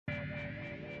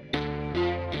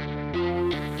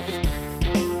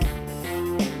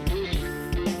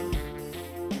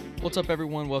What's up,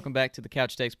 everyone? Welcome back to the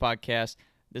Couch Takes podcast.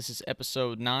 This is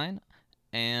episode 9,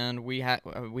 and we've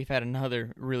had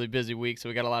another really busy week, so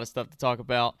we got a lot of stuff to talk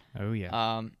about. Oh,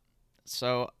 yeah.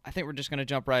 So I think we're just going to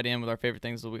jump right in with our favorite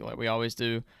things of the week like we always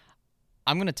do.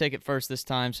 I'm going to take it first this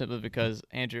time simply because,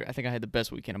 Andrew, I think I had the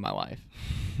best weekend of my life.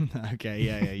 Okay,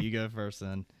 yeah. You go first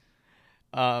then.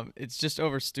 It's just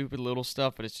over stupid little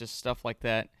stuff, but it's just stuff like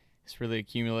that. It's really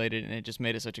accumulated, and it just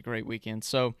made it such a great weekend.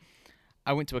 So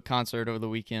I went to a concert over the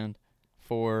weekend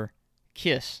for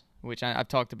Kiss, which I've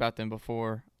talked about them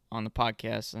before on the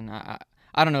podcast, and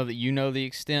I don't know that you know the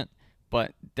extent,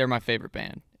 but they're my favorite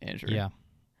band, Andrew. Yeah.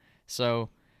 So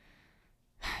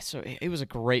it was a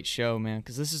great show, man,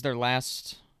 because this is their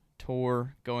last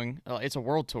tour going. It's a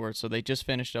world tour, so they just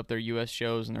finished up their U.S.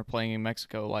 shows, and they're playing in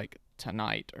Mexico like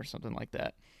tonight or something like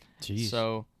that. Jeez.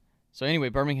 So anyway,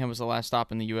 Birmingham was the last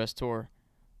stop in the U.S. tour.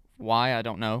 Why, I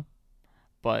don't know,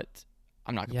 but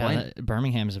I'm not complaining. Yeah,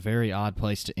 Birmingham is a very odd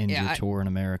place to end your tour in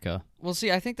America. Well,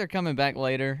 see, I think they're coming back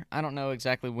later. I don't know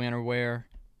exactly when or where,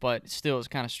 but still, it's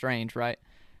kind of strange, right?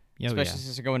 Especially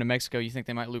since they're going to Mexico, you think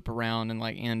they might loop around and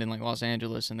like end in like Los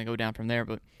Angeles and they go down from there.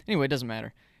 But anyway, it doesn't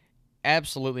matter.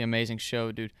 Absolutely amazing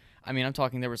show, dude. I mean, I'm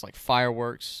talking there was like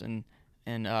fireworks and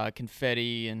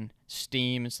confetti and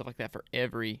steam and stuff like that for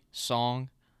every song.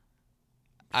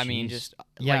 I mean, just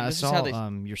I saw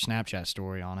your Snapchat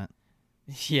story on it.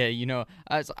 Yeah, you know,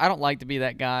 I don't like to be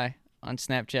that guy on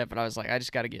Snapchat, but I was like, I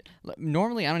just got to get.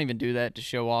 Normally, I don't even do that to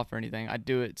show off or anything. I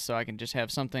do it so I can just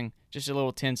have something, just a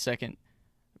little 10-second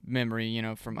memory, you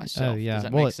know, for myself. Oh, yeah. Does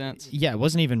that make sense? Yeah, it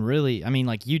wasn't even really. I mean,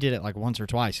 like you did it like once or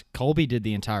twice. Colby did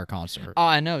the entire concert. Oh,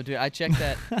 I know, dude. I checked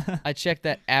that. I checked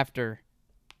that after,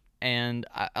 and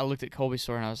I looked at Colby's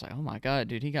story and I was like, oh my god,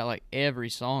 dude, he got like every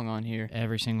song on here.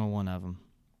 Every single one of them.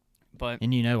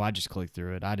 And you know, I just clicked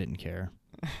through it. I didn't care.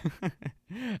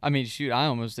 I mean, shoot, I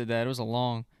almost did that. It was a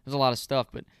lot of stuff,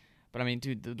 but I mean,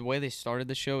 dude, the way they started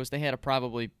the show is they had a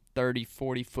probably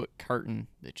 30-40 foot curtain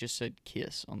that just said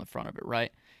Kiss on the front of it,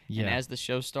 right? Yeah. And as the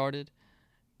show started,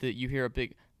 you hear a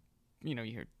big, you know,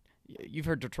 you've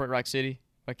heard Detroit Rock City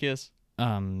by Kiss?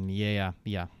 Yeah.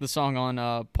 The song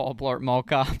on Paul Blart Mall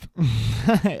Cop.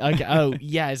 Okay. Oh,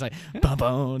 yeah. It's like bum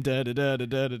bum da da da da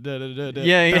da da da da.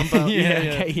 Yeah.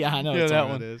 Okay, yeah. I know what that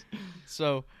one it is.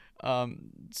 So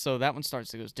that one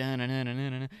starts. It goes dun dun dun dun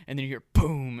dun, and then you hear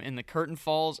boom, and the curtain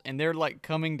falls, and they're like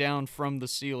coming down from the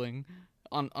ceiling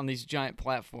on these giant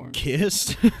platforms.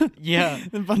 Kiss. Yeah,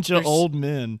 a bunch of old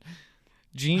men.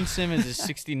 Gene Simmons is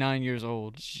 69 years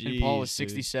old, and Paul is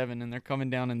 67, dude. and they're coming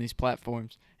down in these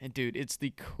platforms. And dude, it's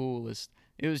the coolest.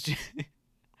 It was just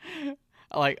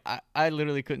like I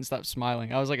literally couldn't stop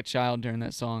smiling. I was like a child during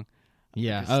that song.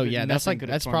 Yeah. Oh, yeah. That's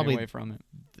probably away from it.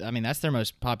 I mean, that's their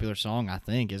most popular song, I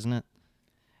think, isn't it?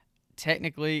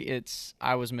 Technically, it's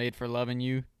 "I Was Made for Loving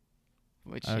You,"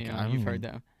 which okay, you know, you've heard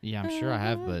that. Yeah, I'm sure I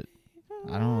have, but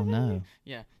I don't know.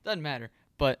 Yeah, doesn't matter.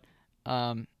 But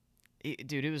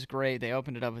dude, it was great. They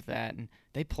opened it up with that, and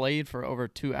they played for over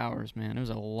 2 hours. Man, it was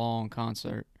a long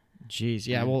concert. Jeez,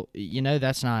 yeah. Well, you know,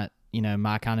 that's not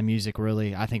my kind of music,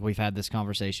 really. I think we've had this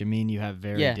conversation. Me and you have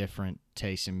very different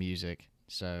tastes in music,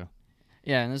 so.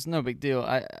 Yeah, and it's no big deal.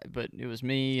 But it was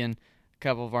me and a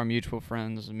couple of our mutual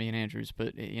friends, me and Andrews.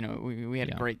 But you know, we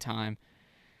had a great time.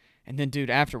 And then, dude,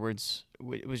 afterwards,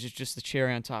 it was just the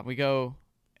cherry on top. We go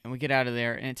and we get out of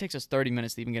there, and it takes us 30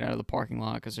 minutes to even get out of the parking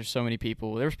lot because there's so many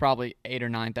people. There was probably 8,000 or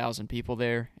 9,000 people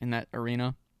there in that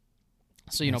arena.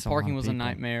 So you know, parking was a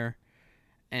nightmare.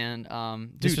 And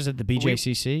this was at the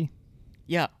BJCC.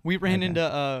 We ran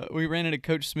into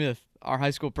Coach Smith, our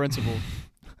high school principal.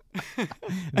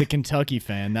 The Kentucky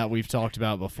fan that we've talked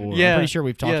about before. Yeah, I'm pretty sure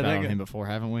we've talked about him before,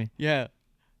 haven't we? Yeah,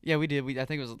 we did. I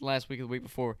think it was last week or the week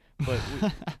before. But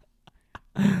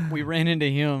we ran into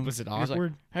him. Was it awkward? He was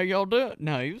like, how y'all doing?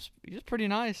 No, he was pretty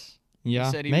nice. Yeah,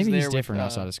 he said maybe he's different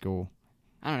outside of school.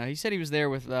 I don't know. He said he was there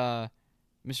with Mr.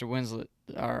 Winslet,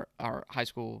 our high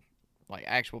school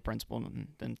actual principal, and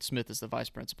then Smith is the vice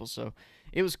principal. So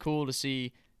it was cool to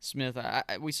see Smith.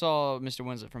 We saw Mr.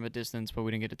 Winslet from a distance, but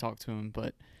we didn't get to talk to him.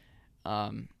 But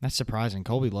that's surprising.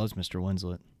 Colby loves Mr.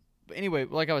 Winslet. But anyway,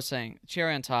 like I was saying,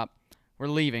 cherry on top, we're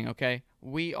leaving, okay?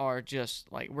 We are just,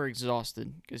 we're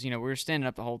exhausted because, we were standing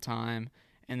up the whole time,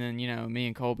 and then, me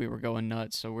and Colby were going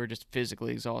nuts, so we're just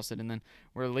physically exhausted, and then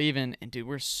we're leaving, and, dude,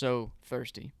 we're so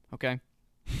thirsty, okay?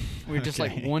 We're just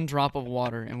like one drop of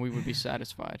water, and we would be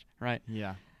satisfied, right?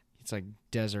 Yeah. It's like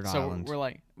desert island. So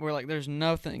we're like, there's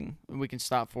nothing we can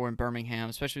stop for in Birmingham,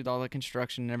 especially with all the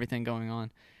construction and everything going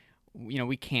on.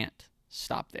 We can't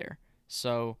stop there.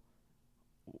 So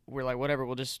we're like, whatever,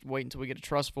 we'll just wait until we get to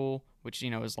Trussville, which,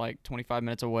 is like 25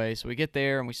 minutes away. So we get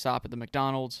there and we stop at the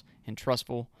McDonald's in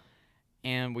Trussville,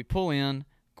 And we pull in.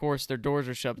 Of course, their doors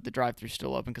are shut, but the drive-thru's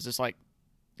still open because it's like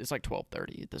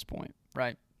 12:30 at this point,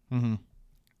 right? Mm-hmm.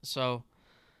 So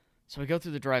we go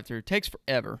through the drive-thru. It takes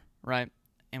forever, right?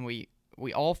 And we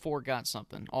all four got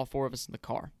something. All four of us in the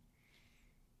car.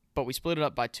 But we split it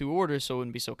up by 2 orders so it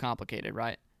wouldn't be so complicated,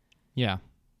 right? Yeah.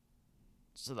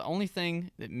 So the only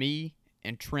thing that me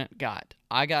and Trent got,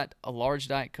 I got a large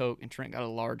Diet Coke and Trent got a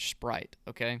large Sprite,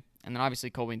 okay? And then obviously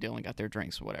Colby and Dylan got their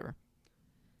drinks or whatever.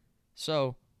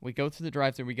 So we go through the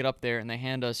drive-thru, we get up there, and they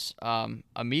hand us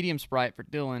a medium Sprite for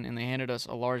Dylan, and they handed us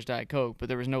a large Diet Coke, but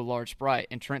there was no large Sprite.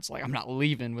 And Trent's like, I'm not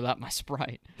leaving without my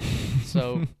Sprite.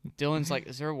 So Dylan's like,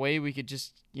 is there a way we could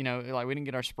just, we didn't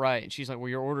get our Sprite. And she's like, well,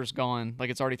 your order's gone. Like,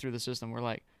 it's already through the system. We're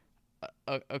like,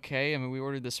 okay. I mean, we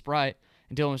ordered the Sprite.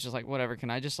 And Dylan was just like, whatever. Can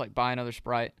I just, buy another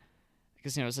Sprite?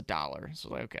 Because, it's $1.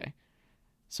 So, okay.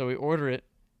 So we order it.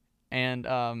 And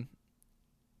then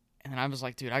I was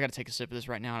like, dude, I got to take a sip of this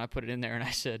right now. And I put it in there. And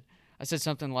I said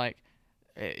something like,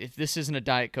 if this isn't a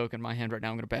Diet Coke in my hand right now,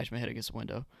 I'm going to bash my head against the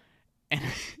window.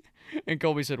 And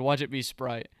Colby said, watch it be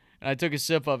Sprite. And I took a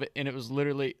sip of it, and it was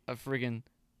literally a friggin'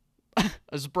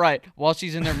 a Sprite while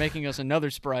she's in there making us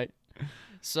another Sprite.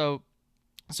 So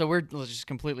we're just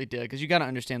completely dead because you got to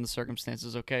understand the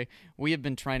circumstances, okay? We have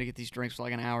been trying to get these drinks for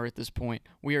like an hour at this point.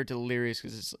 We are delirious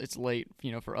because it's late,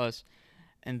 for us.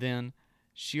 And then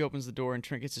she opens the door, and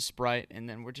Trent gets a Sprite, and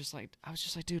then I was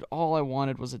just like, dude, all I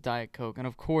wanted was a Diet Coke. And,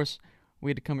 of course,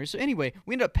 we had to come here. So, anyway,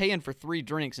 we ended up paying for 3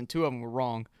 drinks, and 2 of them were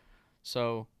wrong.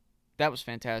 So that was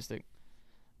fantastic.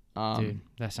 Dude,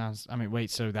 that sounds...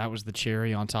 wait, so that was the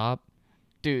cherry on top?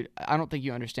 Dude, I don't think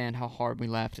you understand how hard we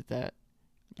laughed at that.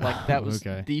 Like, that was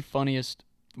the funniest...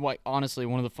 honestly,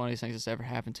 one of the funniest things that's ever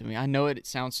happened to me. I know it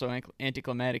sounds so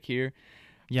anticlimactic here.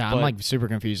 Yeah, I'm, super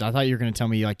confused. I thought you were going to tell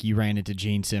me, you ran into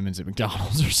Gene Simmons at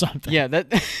McDonald's or something. Yeah, that's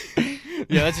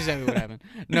exactly what happened.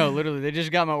 No, literally, they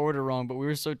just got my order wrong, but we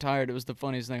were so tired, it was the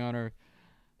funniest thing on earth.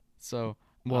 So...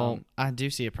 Well, I do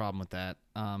see a problem with that.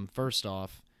 First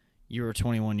off, you were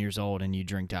 21 years old and you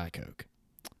drink Diet Coke.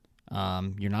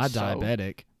 You're not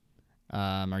diabetic.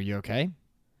 Are you okay?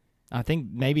 I think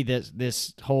maybe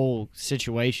this whole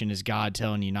situation is God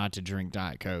telling you not to drink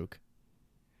Diet Coke.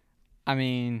 I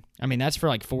mean that's for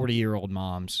 40-year-old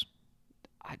moms.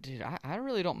 I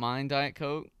really don't mind Diet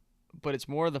Coke, but it's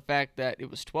more the fact that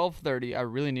it was 12:30. I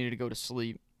really needed to go to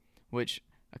sleep, which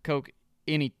a Coke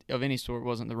of any sort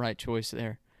wasn't the right choice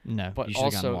there. No, but you should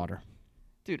have gotten water.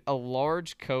 Dude, a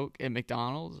large Coke at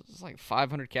McDonald's is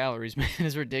 500 calories, man.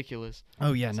 It's ridiculous.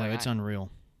 Oh, yeah, it's unreal.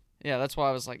 Yeah, that's why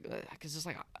I was like, because it's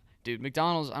dude,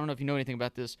 McDonald's, I don't know if you know anything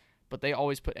about this, but they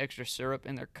always put extra syrup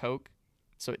in their Coke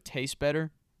so it tastes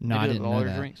better. No, I didn't know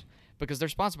that. Drinks. Because they're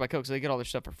sponsored by Coke, so they get all their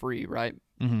stuff for free, right?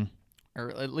 Mm-hmm.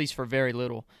 Or at least for very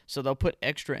little. So they'll put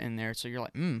extra in there, so you're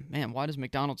like, man, why does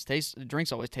McDonald's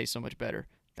drinks always taste so much better?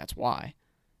 That's why.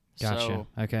 Gotcha. So,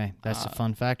 okay, that's a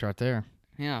fun fact right there.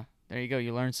 Yeah, there you go.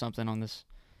 You learned something on this,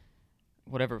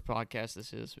 whatever podcast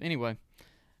this is. Anyway.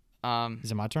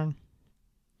 Is it my turn?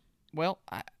 Well,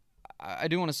 I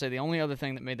do want to say the only other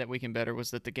thing that made that weekend better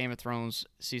was that the Game of Thrones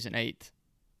Season 8,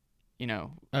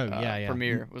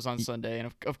 premiere was on Sunday.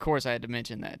 And, of course, I had to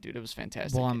mention that, dude. It was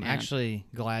fantastic. Well, I'm actually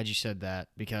glad you said that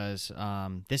because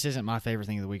this isn't my favorite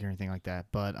thing of the week or anything like that.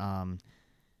 But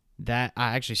that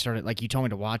I actually started, you told me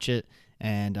to watch it,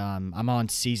 and I'm on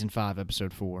Season 5,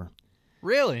 Episode 4.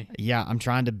 Really? Yeah, I'm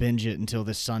trying to binge it until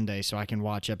this Sunday so I can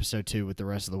watch Episode 2 with the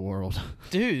rest of the world.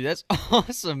 Dude, that's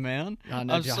awesome, man.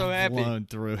 I'm so happy. I've blown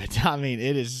through it.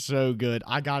 It is so good.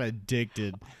 I got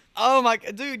addicted. Oh, my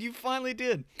God. Dude, you finally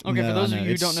did. Okay, for those of you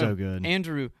who don't know, so good.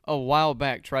 Andrew, a while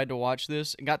back, tried to watch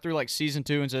this and got through, Season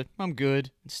 2 and said, I'm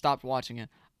good, and stopped watching it.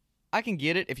 I can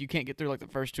get it if you can't get through, the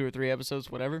first 2 or 3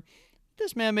 episodes, whatever.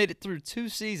 This man made it through 2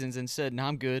 seasons and said,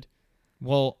 I'm good.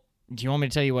 Well, do you want me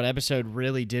to tell you what episode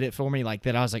really did it for me?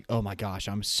 That I was like, oh my gosh,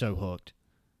 I'm so hooked.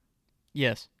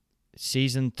 Yes.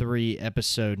 Season 3,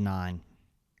 Episode 9.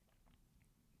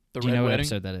 Do you know what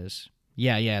episode that is?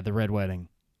 Yeah, the Red Wedding.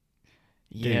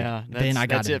 Yeah, Dude, then I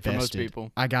got invested. It for most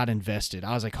people. I got invested.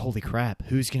 I was like, holy crap,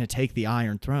 who's going to take the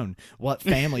Iron Throne? What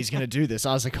family's going to do this?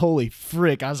 I was like, holy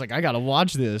frick. I was like, I got to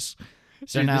watch this.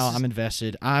 So dude, now I'm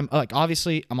invested. I'm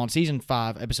obviously, I'm on Season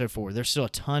 5, Episode 4. There's still a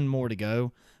ton more to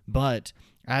go, but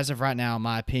as of right now,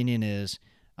 my opinion is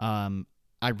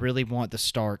I really want the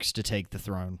Starks to take the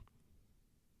throne.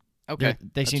 Okay.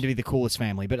 They seem to be the coolest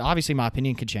family, but obviously my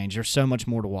opinion could change. There's so much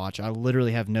more to watch. I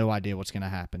literally have no idea what's going to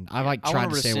happen. I tried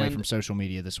to stay away from social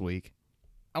media this week.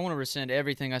 I want to rescind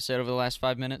everything I said over the last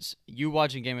 5 minutes. You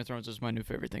watching Game of Thrones is my new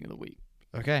favorite thing of the week.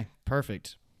 Okay,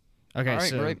 perfect. Okay, all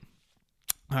right, great.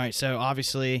 All right, so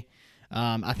obviously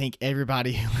I think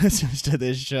everybody who listens to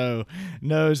this show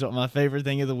knows what my favorite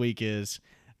thing of the week is,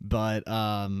 but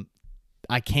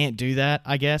I can't do that,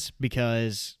 I guess,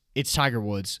 because it's Tiger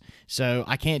Woods. So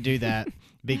I can't do that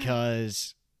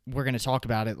because we're going to talk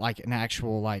about it like an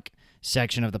actual like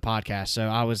section of the podcast. So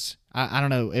I don't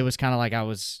know. It was kind of like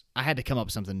I had to come up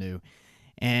with something new.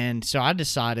 And so I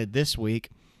decided this week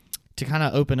to kind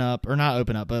of not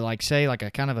open up, but like say like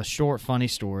a kind of a short, funny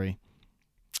story.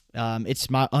 It's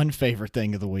my unfavorite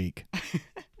thing of the week.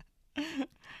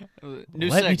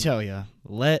 Let me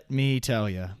tell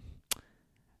you.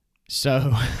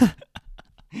 So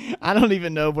I don't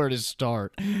even know where to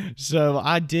start. So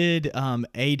I did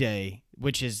A-Day,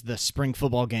 which is the spring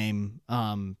football game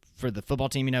for the football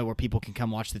team, where people can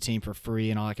come watch the team for free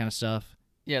and all that kind of stuff.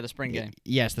 Yeah, the spring game.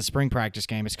 Yes, the spring practice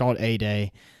game. It's called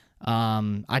A-Day.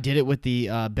 I did it with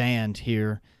the band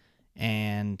here,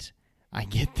 and I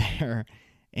get there,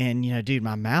 and, dude,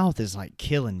 my mouth is, like,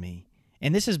 killing me.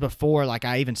 And this is before, like,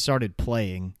 I even started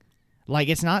playing. Like,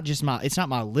 it's not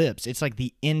my lips. It's, like,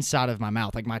 the inside of my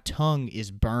mouth. Like, my tongue is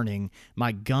burning.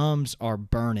 My gums are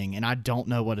burning, and I don't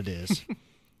know what it is.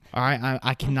 All right?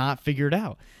 I cannot figure it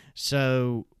out.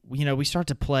 So, we start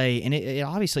to play, and it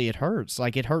obviously it hurts.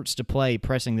 Like, it hurts to play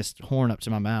pressing this horn up to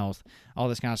my mouth, all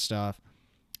this kind of stuff.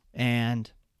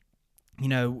 And,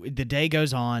 the day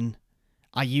goes on.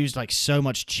 I used, like, so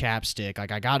much chapstick.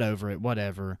 Like, I got over it,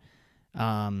 whatever.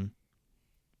 The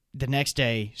next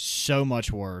day, so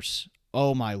much worse.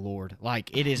 Oh, my Lord.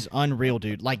 Like, it is unreal,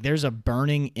 dude. Like, there's a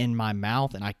burning in my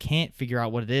mouth, and I can't figure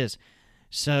out what it is.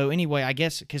 So, anyway, I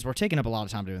guess, because we're taking up a lot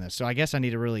of time doing this, so I guess I need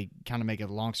to really kind of make a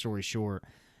long story short.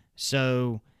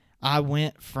 So, I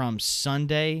went from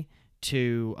Sunday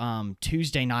to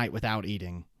Tuesday night without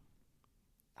eating.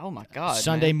 Oh, my God,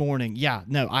 Sunday morning. Yeah,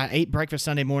 no, I ate breakfast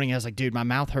Sunday morning. I was like, dude, my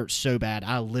mouth hurts so bad.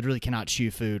 I literally cannot chew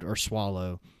food or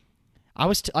swallow. I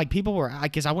was people were,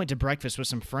 because I went to breakfast with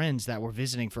some friends that were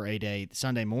visiting for A-Day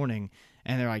Sunday morning,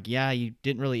 and they're like, yeah, you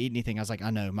didn't really eat anything. I was like,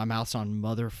 I know, my mouth's on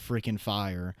mother freaking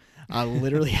fire. I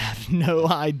literally have no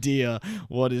idea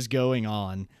what is going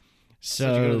on. So,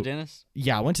 did you go to the dentist?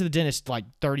 Yeah, I went to the dentist like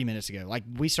 30 minutes ago. Like,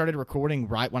 we started recording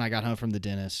right when I got home from the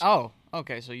dentist. Oh,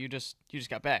 okay, so you just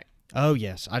got back. Oh,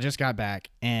 yes, I just got back.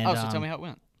 And so tell me how it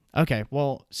went. Okay,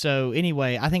 well, so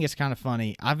anyway, I think it's kind of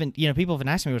funny. I've been, people have been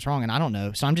asking me what's wrong, and I don't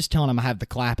know. So I'm just telling them I have the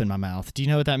clap in my mouth. Do you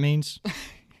know what that means?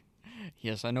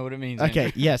 Yes, I know what it means. Okay,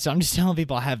 Andrew. yeah, so I'm just telling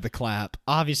people I have the clap.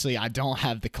 Obviously, I don't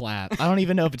have the clap. I don't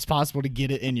even know if it's possible to get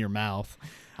it in your mouth.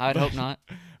 I'd hope not.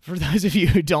 For those of you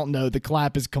who don't know, the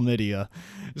clap is chlamydia.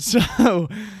 So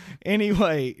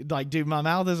anyway, like, dude, my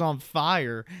mouth is on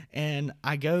fire, and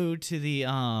I go to the,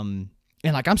 and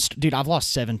like, dude, I've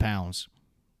lost 7 pounds.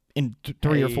 In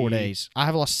 3 or 4 days. I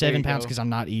have lost 7 pounds because I'm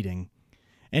not eating.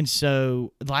 And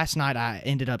so last night I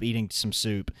ended up eating some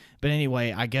soup. But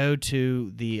anyway, I go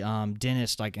to the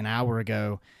dentist like an hour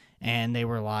ago, and they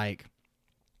were like,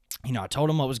 I told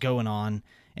them what was going on,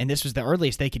 and this was the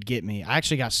earliest they could get me. I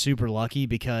actually got super lucky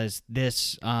because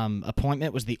this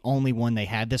appointment was the only one they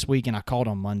had this week, and I called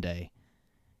on Monday.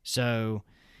 So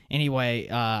anyway,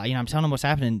 I'm telling them what's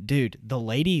happening. Dude, the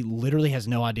lady literally has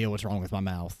no idea what's wrong with my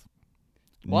mouth.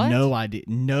 What?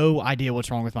 No idea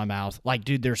what's wrong with my mouth. Like,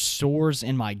 dude, there's sores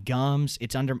in my gums.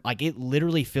 It's it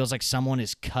literally feels like someone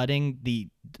is cutting the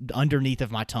underneath of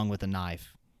my tongue with a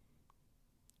knife.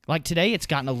 Like, today it's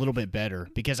gotten a little bit better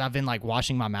because I've been, like,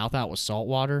 washing my mouth out with salt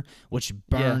water, which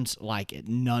burns like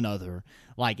none other.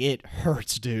 Like, it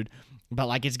hurts, dude. But,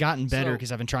 like, it's gotten better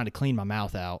because I've been trying to clean my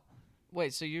mouth out.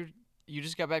 Wait, so you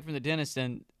just got back from the dentist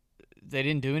and they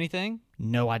didn't do anything?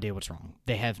 No idea what's wrong.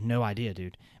 They have no idea,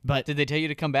 dude. But did they tell you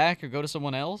to come back or go to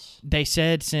someone else? They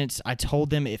said since I told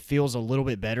them it feels a little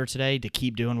bit better today to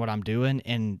keep doing what I'm doing,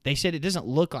 and they said it doesn't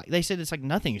look like, they said it's like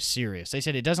nothing is serious. They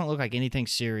said it doesn't look like anything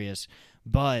serious,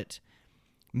 but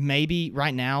maybe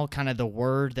right now kind of the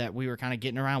word that we were kind of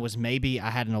getting around was maybe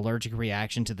I had an allergic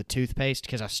reaction to the toothpaste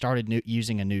because I started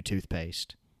using a new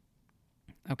toothpaste.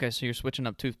 Okay, so you're switching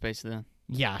up toothpaste then.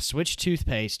 Yeah, I switched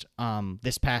toothpaste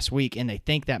this past week, and they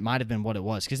think that might have been what it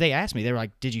was. Because they asked me, they were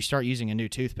like, did you start using a new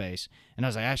toothpaste? And I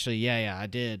was like, actually, yeah, I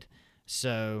did.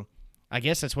 So I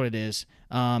guess that's what it is.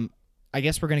 I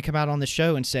guess we're going to come out on the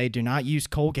show and say, do not use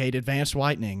Colgate Advanced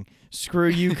Whitening. Screw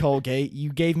you, Colgate.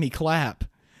 You gave me clap.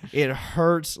 It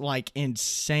hurts like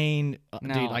insane.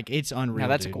 Dude, like, it's unreal. Now,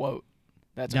 that's dude. a quote.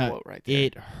 That's a quote right there.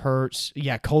 It hurts.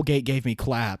 Yeah, Colgate gave me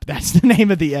clap. That's the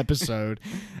name of the episode.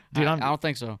 Dude, I don't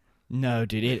think so. No,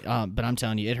 dude, but I'm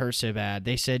telling you, it hurts so bad.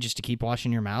 They said just to keep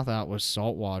washing your mouth out with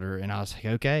salt water, and I was like,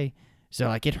 okay. So,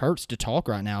 like, it hurts to talk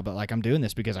right now, but, like, I'm doing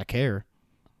this because I care.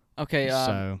 Okay,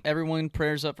 everyone,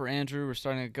 prayers up for Andrew. We're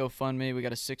starting a GoFundMe. We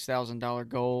got a $6,000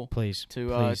 goal. Please,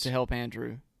 to help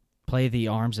Andrew. Play the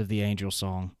Arms of the Angels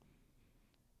song.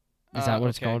 Is that what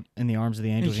it's called? In the Arms of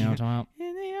the Angels, you know what I'm talking about?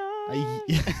 In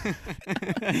the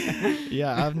arms.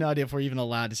 Yeah, I have no idea if we're even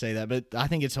allowed to say that, but I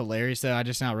think it's hilarious, though. I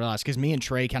just now realized, because me and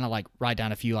Trey kind of like write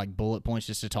down a few like bullet points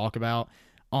just to talk about.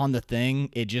 On the thing,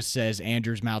 it just says,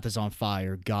 Andrew's mouth is on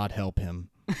fire. God help him.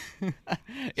 Yeah,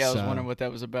 I was wondering what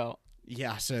that was about.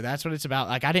 Yeah, so that's what it's about.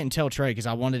 Like, I didn't tell Trey because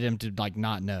I wanted him to like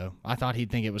not know. I thought he'd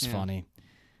think it was funny.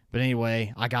 But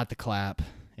anyway, I got the clap.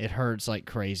 It hurts like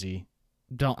crazy.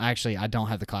 I don't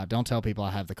have the clap. Don't tell people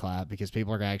I have the clap because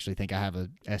people are going to actually think I have a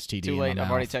STD Too late. in my I've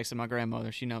mouth. already texted my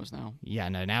grandmother. She knows now. Yeah,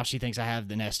 no. Now she thinks I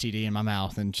have an STD in my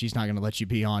mouth, and she's not going to let you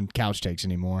be on couch takes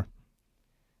anymore.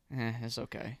 It's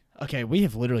okay. Okay, we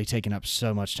have literally taken up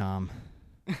so much time.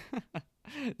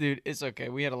 Dude, it's okay.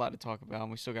 We had a lot to talk about,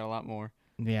 and we still got a lot more.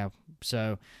 Yeah,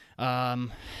 so,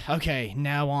 okay,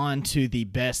 now on to the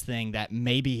best thing that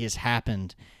maybe has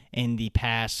happened in the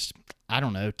past,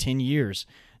 10 years.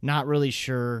 Not really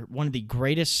sure. One of the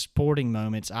greatest sporting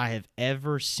moments I have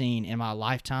ever seen in my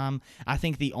lifetime. I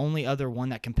think the only other one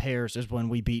that compares is when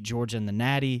we beat Georgia in the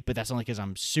Natty, but that's only because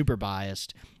I'm super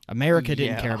biased. America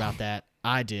didn't care about that.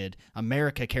 I did.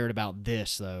 America cared about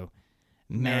this, though.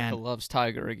 America loves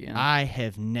Tiger again. I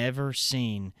have never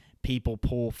seen people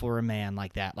pull for a man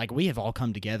like that. Like, we have all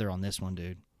come together on this one,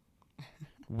 dude.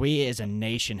 We as a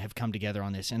nation have come together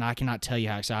on this, and I cannot tell you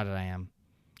how excited I am.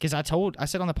 Because I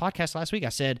said on the podcast last week, I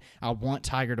said, I want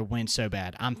Tiger to win so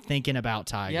bad. I'm thinking about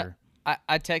Tiger. Yep.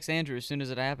 I text Andrew as soon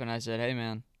as it happened. I said, hey,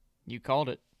 man, you called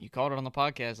it. You called it on the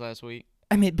podcast last week.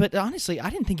 I mean, but honestly, I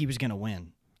didn't think he was going to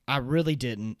win. I really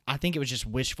didn't. I think it was just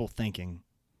wishful thinking,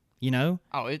 you know?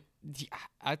 Oh,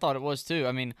 I thought it was too.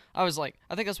 I mean, I was like,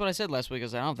 I think that's what I said last week. I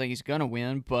said, I don't think he's going to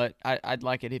win, but I'd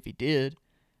like it if he did.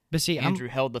 But see, Andrew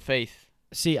held the faith.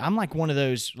 See, I'm like one of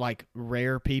those like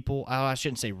rare people. Oh, I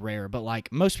shouldn't say rare, but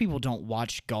like most people don't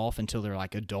watch golf until they're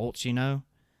like adults, you know?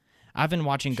 I've been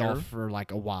watching golf for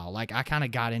like a while. Like I kind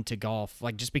of got into golf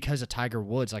like just because of Tiger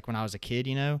Woods, like when I was a kid,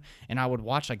 you know? And I would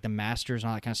watch like the Masters and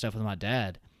all that kind of stuff with my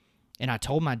dad. And I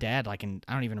told my dad, like,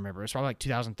 I don't even remember. It was probably like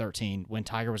 2013 when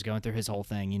Tiger was going through his whole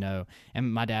thing, you know?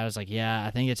 And my dad was like, yeah,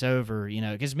 I think it's over, you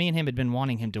know? Because me and him had been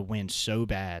wanting him to win so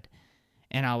bad.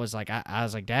 And I was like,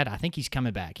 Dad, I think he's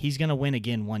coming back. He's going to win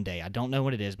again one day. I don't know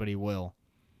what it is, but he will.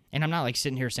 And I'm not like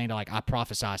sitting here saying to like, I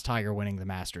prophesized Tiger winning the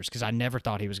Masters because I never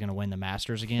thought he was going to win the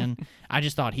Masters again. I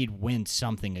just thought he'd win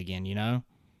something again, you know?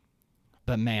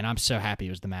 But man, I'm so happy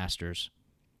it was the Masters.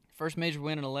 First major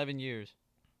win in 11 years.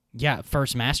 Yeah,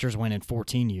 first Masters win in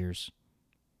 14 years.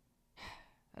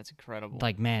 That's incredible.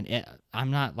 Like, man,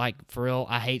 I'm not like, for real,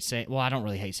 I don't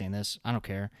really hate saying this. I don't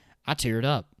care. I teared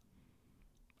up.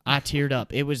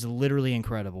 It was literally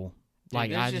incredible. Dude,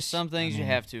 like, there's just some things you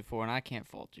have to for, and I can't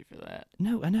fault you for that.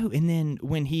 No, I know. And then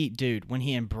when he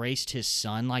embraced his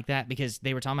son like that, because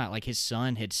they were talking about like his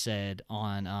son had said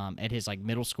on at his like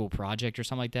middle school project or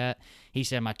something like that, he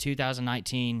said, my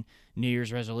 2019 New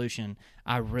Year's resolution,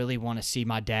 I really want to see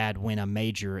my dad win a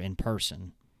major in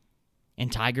person.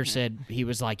 And Tiger said, he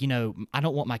was like, you know, I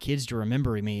don't want my kids to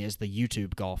remember me as the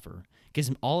YouTube golfer.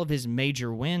 Because all of his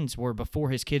major wins were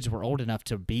before his kids were old enough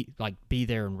to be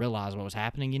there and realize what was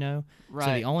happening, you know? Right.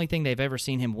 So the only thing they've ever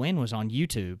seen him win was on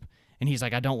YouTube. And he's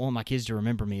like, I don't want my kids to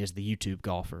remember me as the YouTube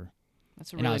golfer.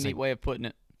 That's a really neat way of putting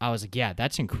it. I was like, yeah,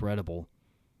 that's incredible.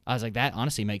 I was like, that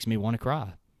honestly makes me want to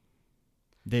cry.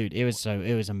 Dude, it was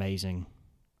amazing.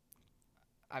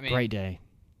 I mean, great day.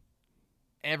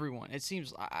 Everyone, it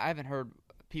seems, I haven't heard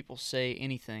people say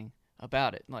anything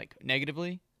about it, like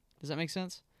negatively. Does that make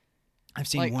sense? I've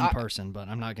seen one person, but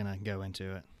I'm not going to go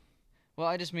into it. Well,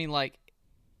 I just mean, like,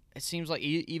 it seems like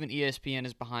even ESPN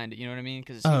is behind it, you know what I mean?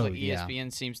 Because it seems like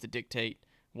ESPN seems to dictate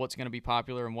what's going to be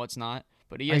popular and what's not.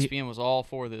 But ESPN was all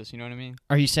for this, you know what I mean?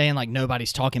 Are you saying, like,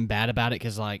 nobody's talking bad about it?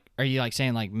 Because, like, are you, like,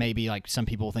 saying, like, maybe, like, some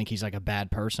people think he's, like, a bad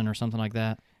person or something like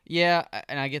that? Yeah,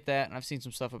 and I get that, and I've seen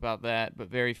some stuff about that, but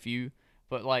very few.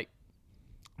 But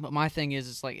my thing is,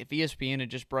 it's like, if ESPN had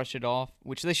just brushed it off,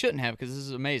 which they shouldn't have, because this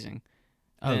is amazing.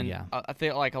 Then I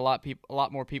feel like a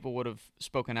lot more people would have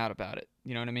spoken out about it.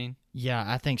 You know what I mean? Yeah,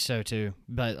 I think so too.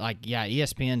 But like, yeah,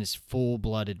 ESPN is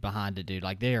full-blooded behind it, dude.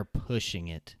 Like, they are pushing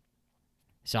it.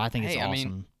 So I think it's awesome. I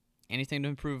mean, anything to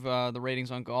improve the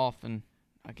ratings on golf, and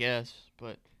I guess.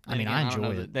 But I mean, I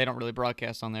enjoy it. They don't really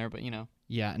broadcast on there, but you know.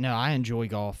 Yeah, no, I enjoy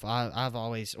golf. I've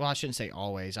always, well, I shouldn't say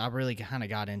always. I really kind of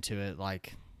got into it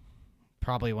like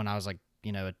probably when I was like,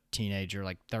 you know, a teenager,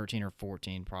 like 13 or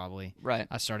 14 probably. Right.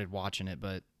 I started watching it,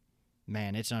 but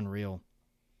man, it's unreal.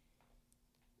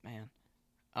 Man,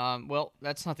 Well,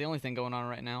 that's not the only thing going on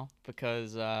right now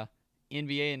because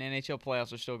NBA and NHL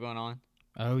playoffs are still going on.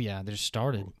 Oh yeah, they're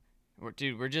started.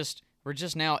 We're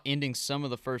just now ending some of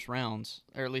the first rounds,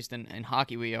 or at least in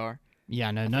hockey we are.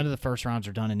 Yeah, no, none of the first rounds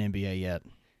are done in NBA yet.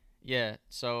 Yeah,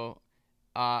 so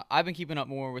I've been keeping up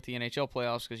more with the NHL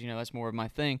playoffs because that's more of my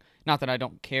thing. Not that I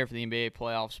don't care for the NBA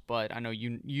playoffs, but I know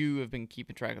you have been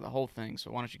keeping track of the whole thing.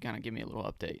 So why don't you kind of give me a little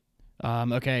update?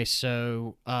 Okay,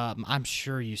 so I'm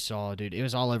sure you saw, dude. It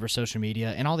was all over social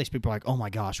media, and all these people are like, "Oh my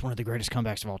gosh, one of the greatest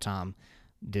comebacks of all time."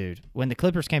 Dude, when the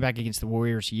Clippers came back against the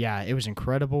Warriors, yeah, it was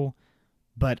incredible.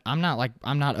 But I'm not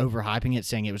overhyping it,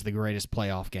 saying it was the greatest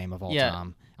playoff game of all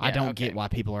time. Yeah, I don't get why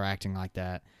people are acting like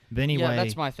that. But anyway, yeah,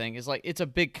 that's my thing. Is like it's a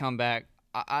big comeback.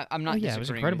 I'm not. Yeah, it was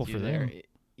incredible for them.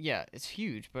 Yeah, it's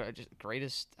huge, but just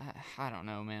greatest. I don't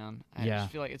know, man. I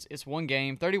just feel like it's one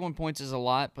game. 31 points is a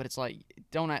lot, but it's like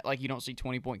don't act like you don't see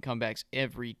 20-point comebacks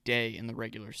every day in the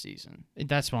regular season.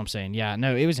 That's what I'm saying. Yeah,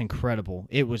 no, it was incredible.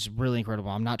 It was really incredible.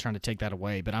 I'm not trying to take that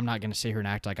away, but I'm not going to sit here and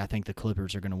act like I think the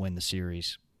Clippers are going to win the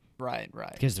series. Right.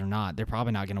 Because they're not. They're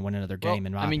probably not going to win another game.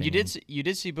 In my opinion. you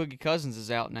did see Boogie Cousins is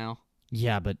out now.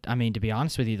 Yeah, but I mean, to be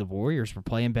honest with you, the Warriors were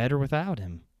playing better without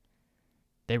him.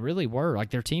 They really were. Like,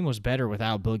 their team was better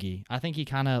without Boogie. I think he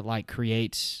kind of, like,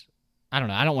 creates... I don't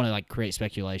know. I don't want to, like, create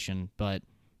speculation, but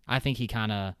I think he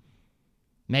kind of...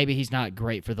 Maybe he's not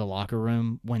great for the locker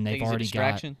room when they've already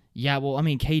got... Yeah, well, I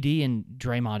mean, KD and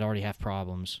Draymond already have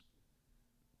problems.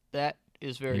 That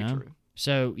is very true.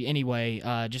 So, anyway,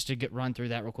 just to run through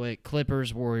that real quick,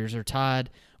 Clippers, Warriors are tied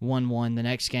 1-1. The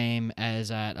next game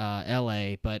is at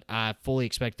L.A., but I fully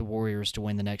expect the Warriors to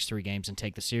win the next 3 games and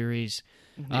take the series.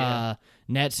 Yeah.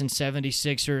 Nets and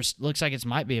 76ers, looks like it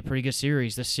might be a pretty good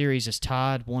series. This series is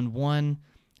tied 1-1.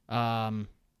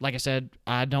 Like I said,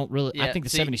 I don't really... I think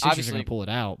the 76ers are going to pull it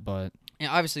out, but...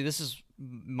 Yeah, obviously, this is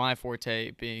my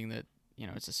forte, being that,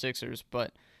 it's the Sixers,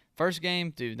 but first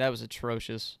game, dude, that was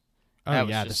atrocious. Oh,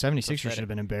 yeah, the 76ers should have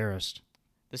been embarrassed.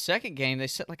 The second game, they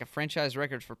set like a franchise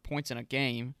record for points in a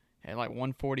game at like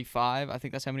 145. I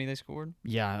think that's how many they scored.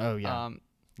 Yeah, oh, yeah.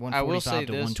 145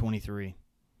 to 123.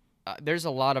 There's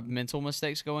a lot of mental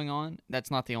mistakes going on.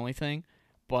 That's not the only thing.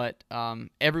 But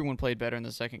everyone played better in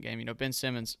the second game. Ben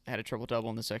Simmons had a triple-double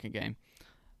in the second game.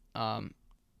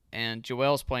 And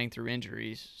Joel's playing through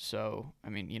injuries. So, I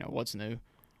mean, what's new?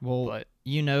 Well, but,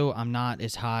 I'm not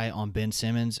as high on Ben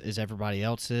Simmons as everybody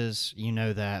else is. You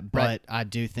know that. But right. I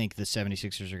do think the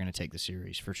 76ers are going to take the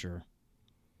series for sure.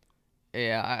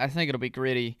 Yeah, I think it'll be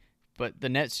gritty. But the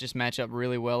Nets just match up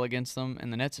really well against them.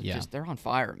 And the Nets they're on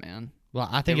fire, man. Well,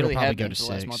 I think it'll probably go to 6.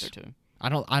 Last month or two.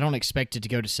 I don't expect it to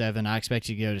go to 7. I expect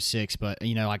it to go to 6. But,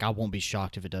 I won't be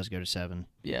shocked if it does go to 7.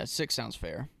 Yeah, 6 sounds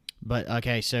fair. But,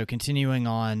 okay, so continuing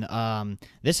on,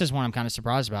 this is one I'm kind of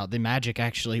surprised about. The Magic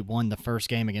actually won the first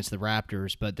game against the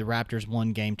Raptors, but the Raptors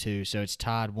won game 2, so it's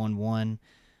tied 1-1.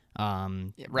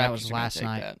 That was last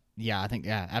night. That. Yeah, I think,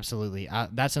 yeah, absolutely.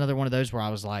 That's another one of those where I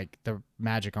was like, the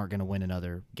Magic aren't going to win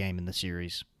another game in the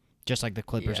series. Just like the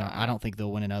Clippers aren't. I don't think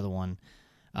they'll win another one.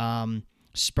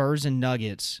 Spurs and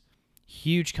Nuggets.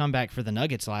 Huge comeback for the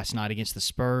Nuggets last night against the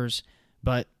Spurs,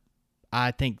 but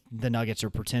I think the Nuggets are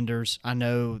pretenders. I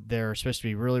know they're supposed to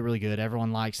be really, really good.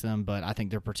 Everyone likes them, but I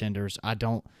think they're pretenders. I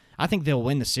think they'll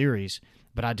win the series,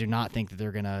 but I do not think that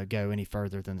they're going to go any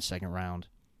further than the second round.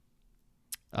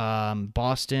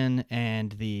 Boston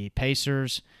and the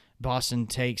Pacers. Boston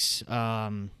takes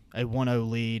a 1-0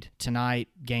 lead tonight,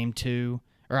 game 2.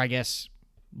 Or I guess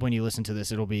when you listen to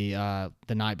this, it'll be the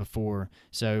night before.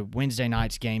 So Wednesday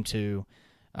night's game 2.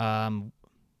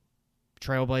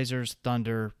 Trailblazers,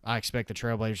 Thunder. I expect the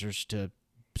Trailblazers to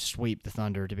sweep the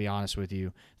Thunder, to be honest with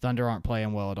you. Thunder aren't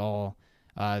playing well at all.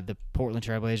 The Portland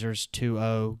Trailblazers,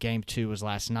 2-0. Game 2 was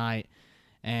last night.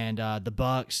 And the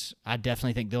Bucks, I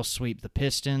definitely think they'll sweep the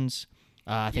Pistons.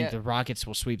 I think the Rockets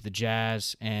will sweep the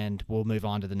Jazz, and we'll move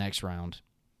on to the next round.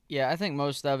 Yeah, I think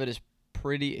most of it is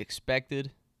pretty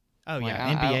expected. Oh,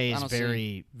 yeah. NBA is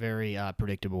very, very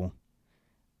predictable.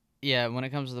 Yeah, when it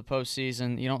comes to the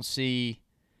postseason, you don't see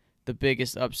the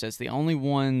biggest upsets. The only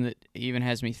one that even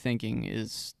has me thinking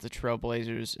is the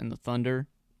Trailblazers and the Thunder.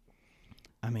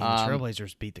 I mean, the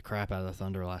Trailblazers beat the crap out of the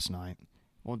Thunder last night.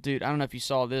 Well, dude, I don't know if you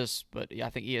saw this, but I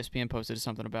think ESPN posted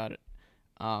something about it.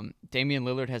 Damian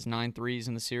Lillard has 9 threes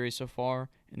in the series so far,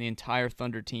 and the entire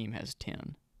Thunder team has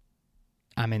 10.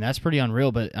 I mean, that's pretty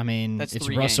unreal, but, I mean,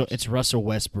 it's Russell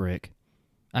Westbrook.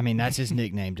 I mean, that's his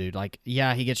nickname, dude. Like,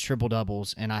 yeah, he gets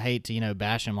triple-doubles, and I hate to,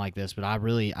 bash him like this, but I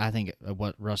think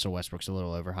what Russell Westbrook's a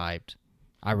little overhyped.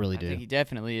 I really do. I think he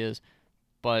definitely is.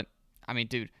 But, I mean,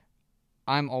 dude,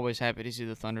 I'm always happy to see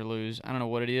the Thunder lose. I don't know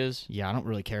what it is. Yeah, I don't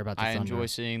really care about the Thunder. I enjoy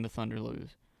seeing the Thunder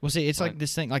lose. Well, see, it's like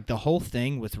this thing, like the whole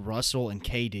thing with Russell and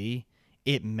KD,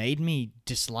 it made me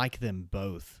dislike them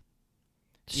both.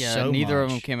 Yeah, so neither much. of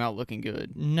them came out looking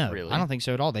good. No, really. I don't think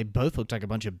so at all. They both looked like a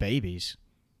bunch of babies.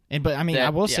 But I mean, I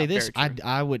will say this: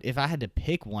 I would, if I had to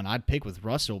pick one, I'd pick with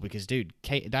Russell because, dude,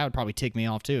 that would probably tick me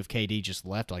off too if KD just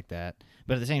left like that.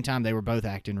 But at the same time, they were both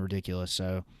acting ridiculous.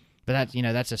 So, but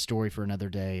that's a story for another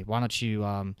day. Why don't you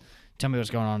tell me what's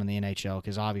going on in the NHL?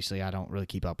 Because obviously, I don't really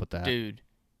keep up with that. Dude,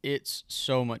 it's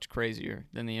so much crazier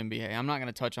than the NBA. I'm not going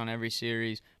to touch on every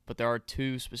series, but there are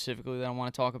two specifically that I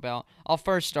want to talk about. I'll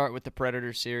first start with the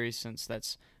Predators series since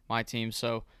that's my team.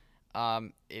 So,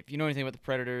 if you know anything about the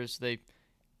Predators,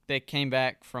 they came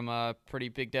back from a pretty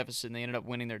big deficit and they ended up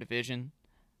winning their division.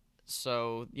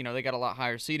 So, they got a lot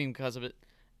higher seeding because of it.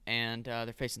 And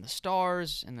they're facing the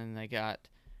Stars, and then they got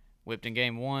whipped in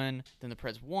Game 1. Then the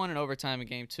Preds won in overtime in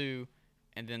Game 2,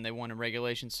 and then they won in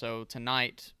regulation. So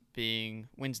tonight, being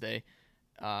Wednesday,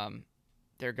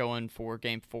 they're going for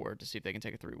Game 4 to see if they can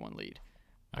take a 3-1 lead.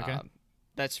 Okay.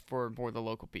 That's for more the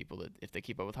local people that if they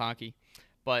keep up with hockey.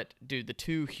 But, dude, the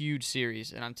two huge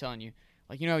series, and I'm telling you,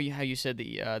 like, how you said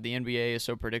the NBA is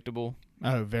so predictable?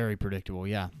 Oh, very predictable,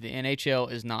 yeah. The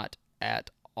NHL is not at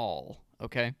all,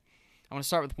 okay? I want to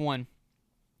start with one.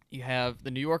 You have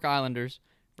the New York Islanders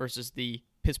versus the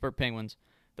Pittsburgh Penguins.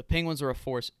 The Penguins are a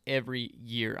force every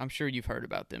year. I'm sure you've heard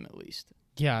about them at least.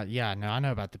 Yeah, no, I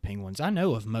know about the Penguins. I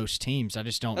know of most teams. I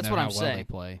just don't know how well they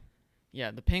play.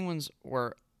 Yeah, the Penguins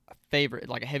were a favorite,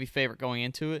 like a heavy favorite going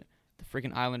into it. The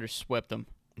freaking Islanders swept them.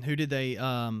 Who did they?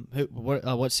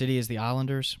 What city is the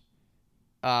Islanders?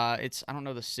 I don't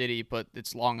know the city, but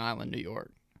it's Long Island, New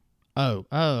York. Oh,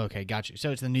 okay, got you.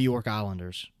 So it's the New York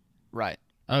Islanders. Right.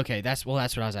 Okay, that's what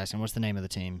I was asking. What's the name of the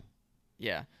team?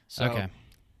 Yeah. So, okay.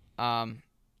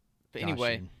 But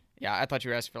anyway, yeah, I thought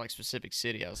you were asking for like specific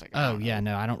city. I was like, oh yeah,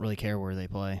 no, I don't really care where they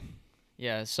play.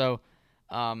 Yeah. So,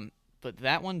 but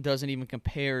that one doesn't even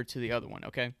compare to the other one.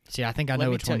 Okay. See, I think I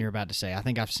know which one you're about to say. I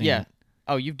think I've seen it.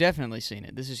 Oh, you've definitely seen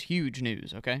it. This is huge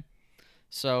news, okay?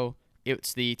 So,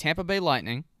 it's the Tampa Bay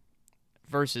Lightning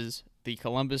versus the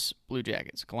Columbus Blue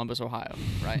Jackets, Columbus, Ohio,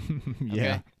 right? Yeah.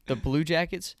 Okay? The Blue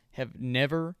Jackets have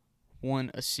never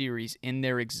won a series in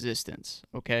their existence,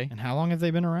 okay? And how long have they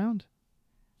been around?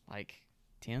 Like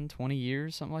 10, 20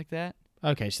 years, something like that.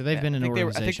 Okay, so they've been an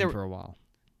organization for a while.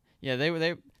 Yeah,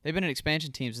 they've been an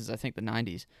expansion team since I think the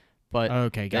 90s. But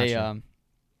okay, gotcha.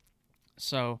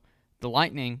 So the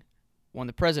Lightning won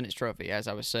the President's Trophy, as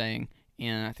I was saying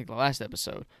in, I think, the last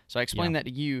episode. So I explained that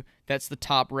to you. That's the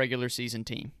top regular season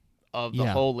team of the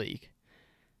whole league.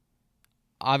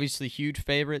 Obviously, huge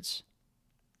favorites.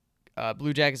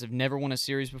 Blue Jackets have never won a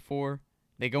series before.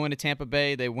 They go into Tampa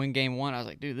Bay. They win Game 1. I was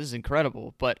like, dude, this is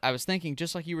incredible. But I was thinking,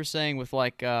 just like you were saying with,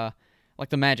 like the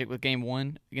Magic with Game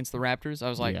 1 against the Raptors, I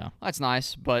was like, that's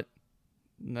nice, but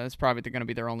that's probably going to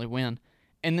be their only win.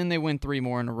 And then they win 3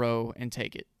 more in a row and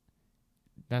take it.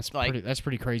 That's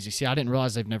pretty crazy. See, I didn't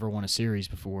realize they've never won a series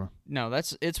before. No,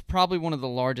 it's probably one of the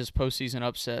largest postseason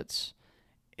upsets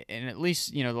in at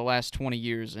least the last 20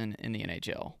 years in the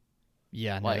NHL.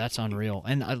 Yeah, no, that's unreal.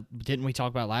 And didn't we talk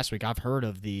about last week? I've heard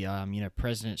of the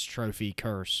President's Trophy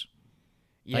curse.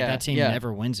 Yeah, that team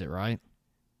never wins it, right?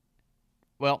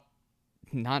 Well,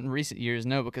 not in recent years,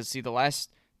 no, because see, the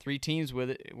last 3 teams with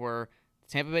it were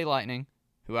Tampa Bay Lightning,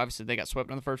 who obviously they got swept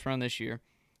in the first round this year.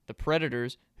 The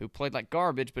Predators, who played like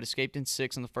garbage but escaped in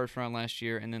 6 in the first round last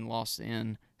year and then lost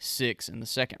in 6 in the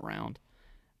second round.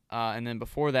 And then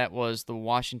before that was the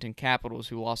Washington Capitals,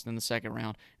 who lost in the second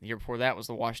round. The year before that was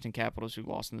the Washington Capitals, who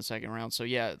lost in the second round. So,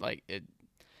 yeah, like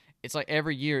it's like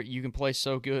every year you can play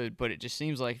so good, but it just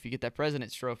seems like if you get that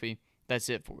President's Trophy, that's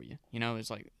it for you.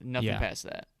 There's like nothing past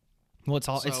that. Well,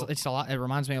 it's a lot. It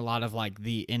reminds me a lot of like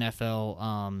the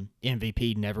NFL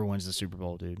MVP never wins the Super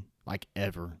Bowl, dude. Like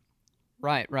ever.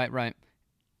 Right.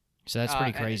 So that's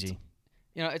pretty crazy.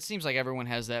 It seems like everyone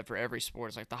has that for every sport.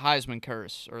 It's like the Heisman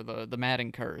curse or the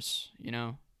Madden curse,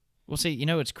 Well, see,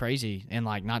 it's crazy, and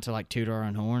like not to like toot our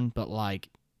own horn, but like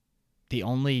the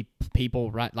only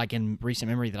people like in recent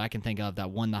memory that I can think of that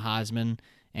won the Heisman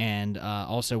and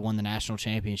also won the national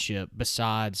championship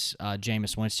besides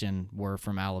Jameis Winston were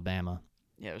from Alabama.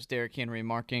 Yeah, it was Derrick Henry and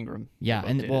Mark Ingram. Yeah,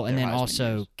 and then Heisman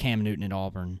also years. Cam Newton at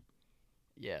Auburn.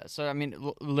 Yeah, so I mean,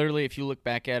 literally, if you look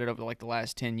back at it over like the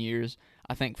last 10 years,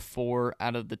 I think 4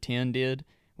 out of the 10 did,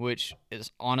 which is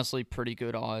honestly pretty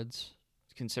good odds,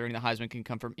 considering the Heisman can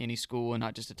come from any school and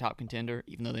not just a top contender,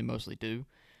 even though they mostly do.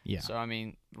 Yeah. So I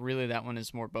mean, really, that one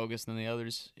is more bogus than the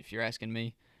others, if you're asking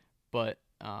me. But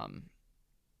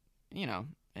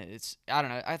it's I don't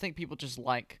know. I think people just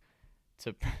like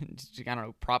to I don't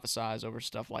know, prophesize over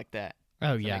stuff like that.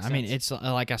 Oh, yeah. I mean, it's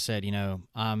like I said,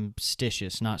 I'm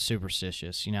stitious, not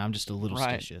superstitious. I'm just a little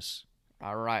stitious.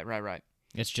 Right.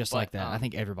 It's just like that. I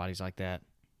think everybody's like that.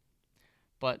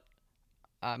 But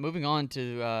moving on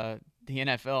to the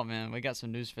NFL, man, we got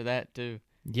some news for that, too.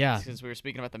 Yeah. Since we were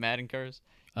speaking about the Madden curse.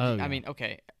 Oh, I mean,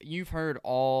 okay, you've heard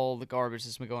all the garbage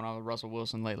that's been going on with Russell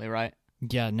Wilson lately, right?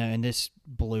 Yeah, no, and this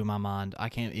blew my mind. I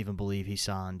can't even believe he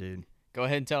signed, dude. Go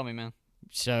ahead and tell me, man.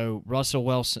 So Russell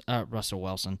Wilson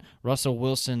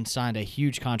signed a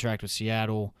huge contract with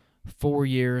Seattle, 4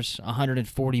 years,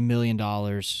 $140 million,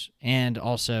 and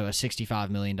also a $65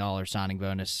 million signing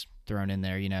bonus thrown in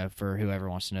there, for whoever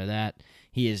wants to know that.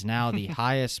 He is now the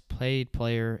highest paid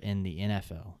player in the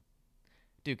NFL.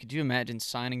 Dude, could you imagine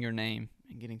signing your name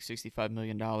and getting $65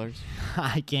 million?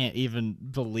 I can't even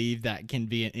believe that can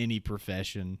be in any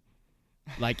profession.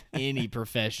 Like any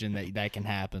profession that can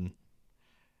happen.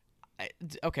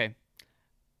 Okay.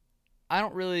 I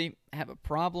don't really have a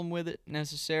problem with it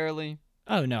necessarily.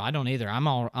 Oh, no, I don't either. I'm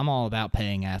all about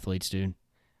paying athletes, dude.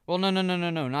 Well, no,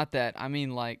 not that. I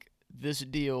mean, like, this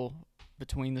deal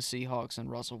between the Seahawks and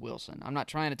Russell Wilson. I'm not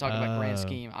trying to talk about grand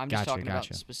scheme. I'm just talking about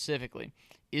specifically.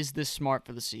 Is this smart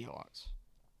for the Seahawks?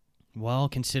 Well,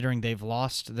 considering they've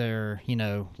lost their,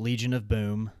 Legion of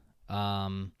Boom,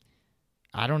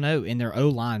 I don't know. And their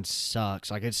O-line sucks.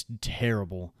 Like, it's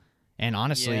terrible. And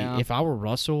honestly, if I were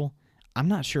Russell, I'm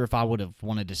not sure if I would have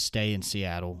wanted to stay in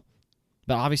Seattle.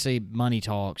 But obviously, money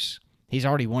talks. He's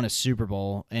already won a Super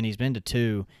Bowl, and he's been to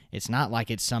 2. It's not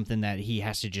like it's something that he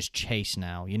has to just chase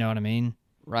now. You know what I mean?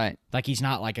 Right. Like he's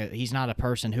not a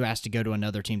person who has to go to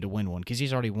another team to win one because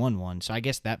he's already won one. So I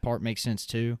guess that part makes sense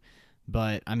too.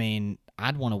 But I mean,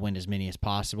 I'd want to win as many as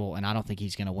possible, and I don't think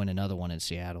he's going to win another one in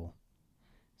Seattle.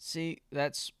 See,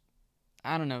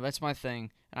 I don't know. That's my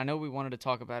thing. And I know we wanted to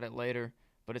talk about it later,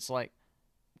 but it's like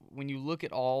when you look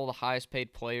at all the highest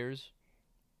paid players,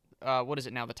 what is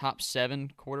it now? The top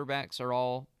 7 quarterbacks are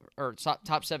all, or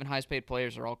top 7 highest paid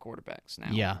players are all quarterbacks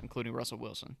now. Yeah. Including Russell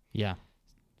Wilson. Yeah.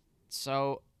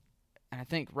 So, I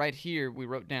think right here we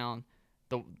wrote down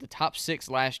the top 6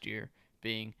 last year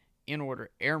being, in order,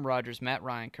 Aaron Rodgers, Matt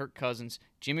Ryan, Kirk Cousins,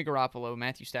 Jimmy Garoppolo,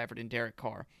 Matthew Stafford, and Derek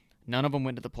Carr. None of them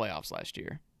went to the playoffs last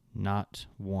year. Not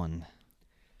one.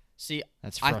 See,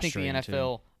 that's frustrating. I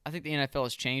think the NFL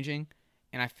is changing,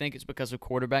 and I think it's because of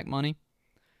quarterback money.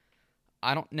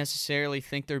 I don't necessarily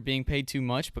think they're being paid too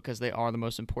much because they are the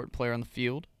most important player on the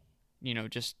field. You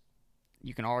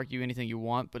can argue anything you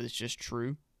want, but it's just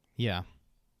true. Yeah.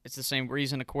 It's the same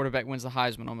reason a quarterback wins the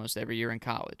Heisman almost every year in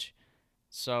college.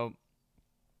 So,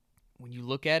 when you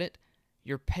look at it,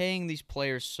 you're paying these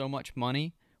players so much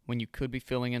money when you could be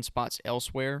filling in spots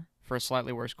elsewhere for a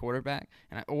slightly worse quarterback,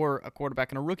 or a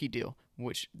quarterback in a rookie deal,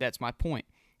 which that's my point.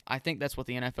 I think that's what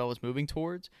the NFL is moving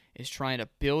towards, is trying to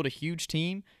build a huge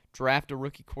team, draft a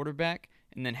rookie quarterback,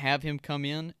 and then have him come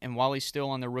in, and while he's still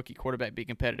on their rookie quarterback, be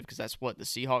competitive, because that's what the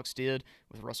Seahawks did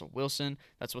with Russell Wilson.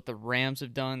 That's what the Rams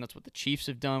have done. That's what the Chiefs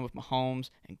have done with Mahomes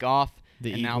and Goff.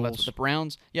 Now that's what the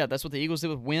Browns. Yeah, that's what the Eagles did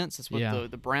with Wentz. That's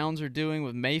what the Browns are doing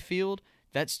with Mayfield.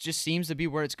 That just seems to be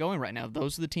where it's going right now.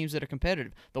 Those are the teams that are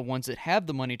competitive, the ones that have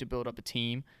the money to build up a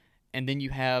team, and then you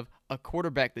have a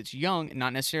quarterback that's young and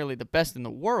not necessarily the best in the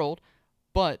world,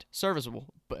 but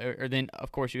serviceable. Or then,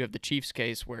 of course, you have the Chiefs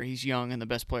case where he's young and the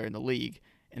best player in the league,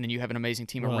 and then you have an amazing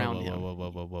team around him.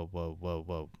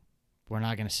 Whoa. We're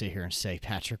not going to sit here and say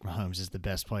Patrick Mahomes is the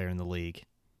best player in the league.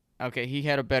 Okay, he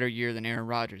had a better year than Aaron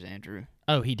Rodgers, Andrew.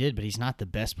 Oh, he did, but he's not the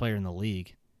best player in the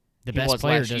league. The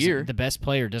best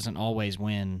player doesn't always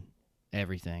win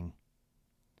everything.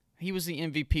 He was the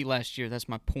MVP last year. That's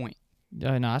my point.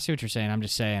 No, I see what you're saying. I'm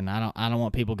just saying I don't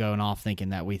want people going off thinking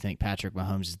that we think Patrick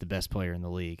Mahomes is the best player in the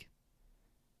league.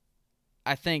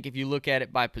 I think if you look at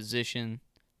it by position,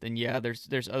 then yeah,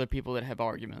 there's other people that have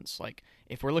arguments. Like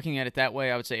if we're looking at it that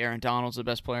way, I would say Aaron Donald's the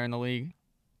best player in the league.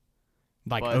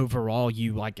 Like overall,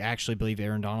 you actually believe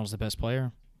Aaron Donald's the best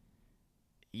player?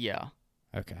 Yeah.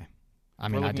 Okay. I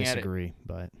mean, I disagree,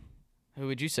 but who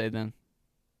would you say then?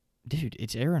 Dude,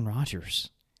 it's Aaron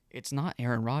Rodgers. It's not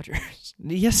Aaron Rodgers.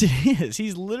 Yes, it is.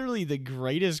 He's literally the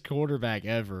greatest quarterback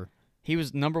ever. He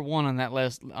was number 1 on that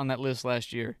list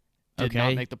last year. Did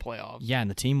not make the playoffs. Yeah, and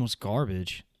the team was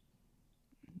garbage.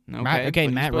 Okay,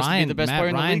 Matt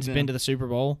Ryan's been to the Super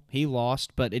Bowl. He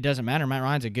lost, but it doesn't matter. Matt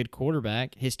Ryan's a good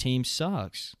quarterback. His team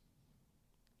sucks.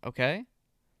 Okay.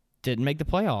 Didn't make the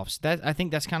playoffs. I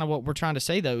think that's kind of what we're trying to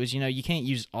say, though, is, you can't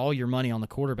use all your money on the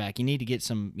quarterback. You need to get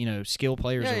some, skill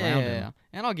players around him. Yeah.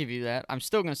 And I'll give you that. I'm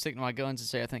still going to stick to my guns and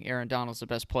say I think Aaron Donald's the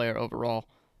best player overall.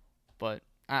 But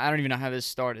I don't even know how this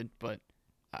started, but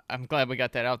I'm glad we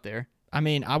got that out there. I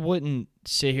mean, I wouldn't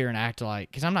sit here and act like,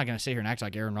 because I'm not going to sit here and act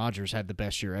like Aaron Rodgers had the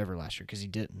best year ever last year, because he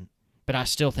didn't. But I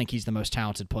still think he's the most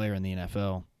talented player in the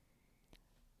NFL.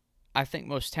 I think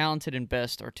most talented and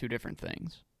best are two different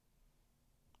things.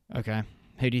 Okay.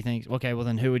 Who do you think? Okay, well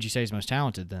then who would you say is most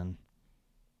talented then?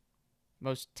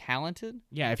 Most talented?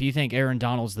 Yeah, if you think Aaron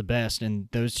Donald's the best and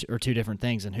those are two different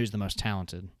things, then who's the most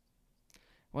talented?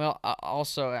 Well,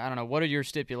 also, I don't know, what are your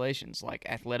stipulations? Like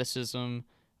athleticism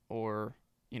or,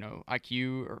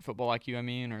 IQ or football IQ, I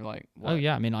mean, or like what? Oh,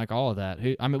 yeah, I mean, like all of that.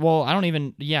 I don't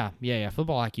even, yeah,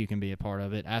 football IQ can be a part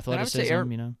of it.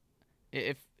 Athleticism,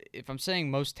 If I'm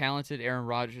saying most talented, Aaron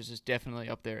Rodgers is definitely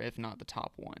up there, if not the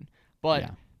top one.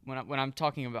 But when I'm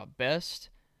talking about best,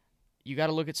 you got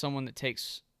to look at someone that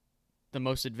takes the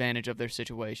most advantage of their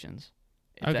situations,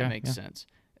 if that makes sense.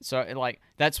 So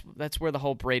that's where the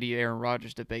whole Brady Aaron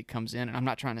Rodgers debate comes in, and I'm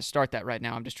not trying to start that right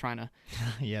now. I'm just trying to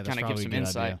kind of give some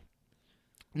insight. Idea.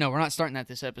 No, we're not starting that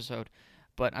this episode,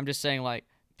 but I'm just saying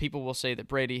people will say that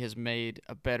Brady has made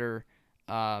a better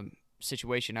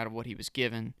situation out of what he was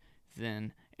given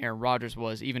than Aaron Rodgers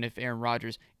was, even if Aaron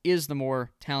Rodgers is the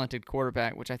more talented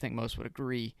quarterback, which I think most would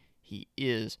agree he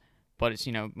is. But it's,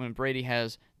 when Brady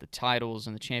has the titles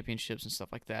and the championships and stuff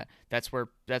like that, that's where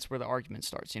the argument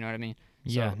starts. You know what I mean?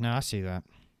 Yeah, no, I see that.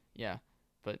 Yeah.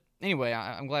 But anyway,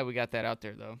 I'm glad we got that out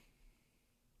there, though.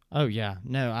 Oh, yeah.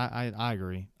 No, I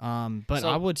agree. But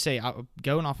I would say,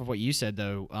 going off of what you said,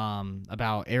 though,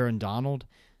 about Aaron Donald,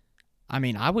 I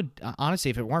mean, I would,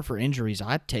 honestly, if it weren't for injuries,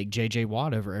 I'd take J.J.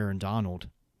 Watt over Aaron Donald.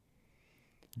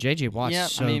 J.J.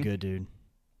 Watt's good, dude.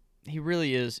 He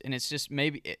really is, and it's just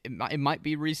maybe it might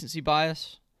be recency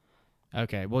bias.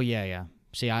 Okay, well, yeah.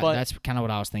 See, that's kind of what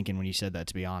I was thinking when you said that,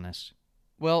 to be honest.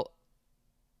 Well,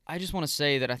 I just want to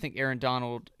say that I think Aaron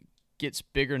Donald gets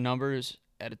bigger numbers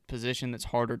at a position that's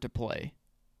harder to play,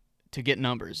 to get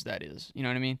numbers, that is. You know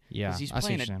what I mean? Yeah,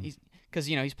 because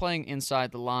he's playing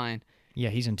inside the line. Yeah,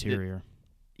 he's interior.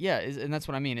 And that's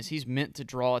what I mean, is he's meant to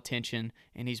draw attention,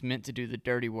 and he's meant to do the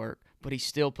dirty work, but he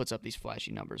still puts up these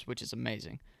flashy numbers, which is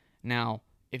amazing. Now,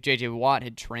 if J.J. Watt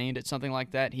had trained at something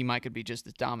like that, he might could be just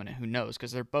as dominant. Who knows?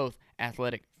 Because they're both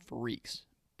athletic freaks.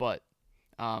 But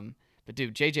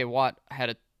dude, J.J. Watt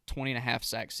had a 20.5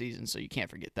 sack season, so you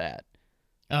can't forget that.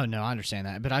 Oh, no, I understand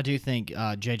that. But I do think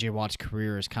J.J. Watt's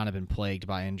career has kind of been plagued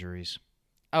by injuries.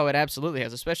 Oh, it absolutely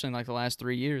has, especially in the last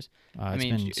 3 years. It's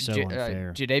been so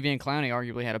unfair. Jadeveon Clowney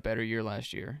arguably had a better year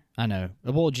last year. I know.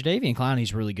 Well, Jadeveon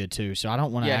Clowney's really good too, so I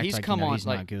don't want to act like he's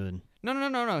not good.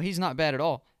 No, he's not bad at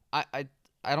all. I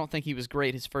don't think he was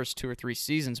great his first 2 or 3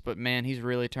 seasons, but man, he's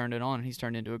really turned it on, and he's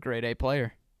turned into a grade A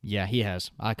player. Yeah, he has.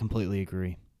 I completely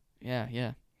agree.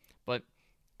 Yeah. But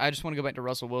I just want to go back to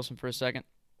Russell Wilson for a second.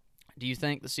 Do you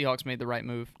think the Seahawks made the right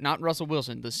move? Not Russell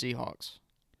Wilson, the Seahawks.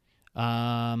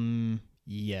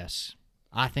 Yes.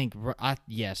 I think the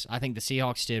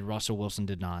Seahawks did. Russell Wilson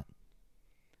did not.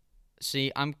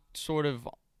 See, I'm sort of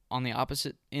on the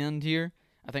opposite end here.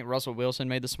 I think Russell Wilson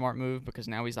made the smart move because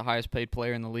now he's the highest paid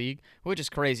player in the league, which is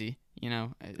crazy, Oh,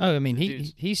 I mean,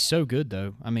 he's so good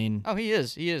though. I mean, oh, he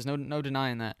is. No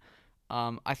denying that.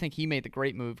 I think he made the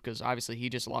great move because obviously he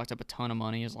just locked up a ton of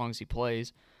money as long as he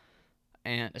plays,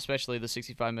 and especially the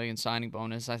 $65 million signing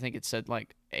bonus. I think it said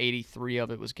 83 of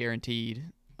it was guaranteed.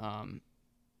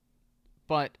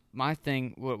 But my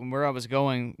thing, where I was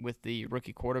going with the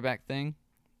rookie quarterback thing,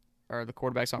 or the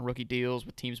quarterbacks on rookie deals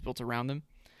with teams built around them,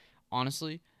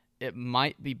 honestly, it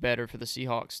might be better for the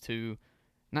Seahawks to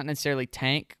not necessarily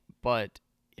tank, but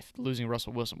if losing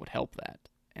Russell Wilson would help that.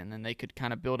 And then they could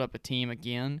kind of build up a team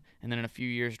again, and then in a few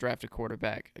years draft a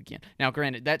quarterback again. Now,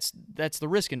 granted, that's the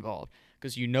risk involved,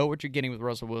 because you know what you're getting with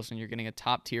Russell Wilson. You're getting a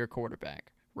top-tier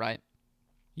quarterback, right?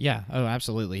 Yeah, oh,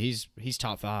 absolutely. He's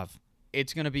top 5.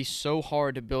 It's going to be so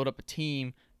hard to build up a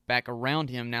team back around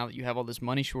him now that you have all this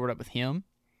money shored up with him.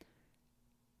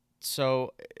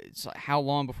 So it's how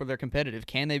long before they're competitive?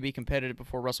 Can they be competitive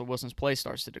before Russell Wilson's play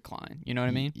starts to decline? You know what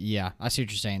I mean? Yeah, I see what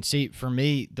you're saying. See, for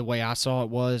me, the way I saw it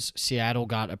was Seattle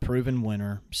got a proven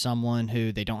winner, someone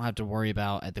who they don't have to worry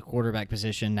about at the quarterback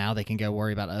position. Now they can go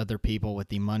worry about other people with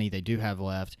the money they do have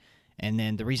left. And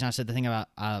then the reason I said the thing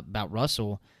about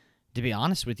Russell, to be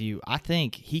honest with you, I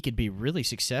think he could be really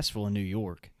successful in New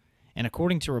York. And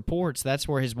according to reports, that's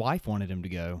where his wife wanted him to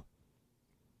go.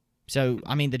 So,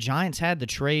 I mean, the Giants had the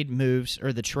trade moves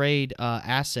or the trade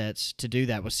assets to do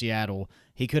that with Seattle.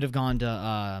 He could have gone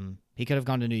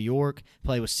to New York,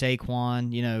 play with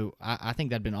Saquon. I think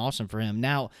that'd been awesome for him.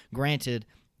 Now, granted,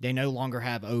 they no longer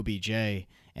have OBJ,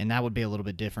 and that would be a little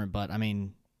bit different. But I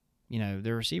mean,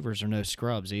 their receivers are no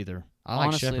scrubs either. I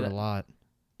like Shepard a lot.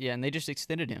 Yeah, and they just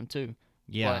extended him too.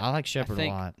 Yeah, I like Shepard a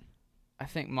lot. I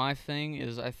think my thing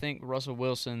is I think Russell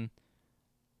Wilson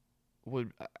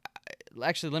would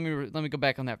actually let me go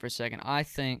back on that for a second. I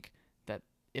think that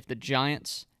if the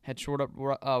Giants had shored up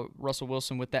Russell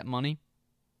Wilson with that money,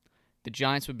 the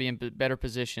Giants would be in better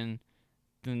position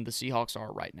than the Seahawks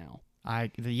are right now.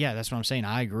 Yeah, that's what I'm saying.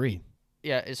 I agree.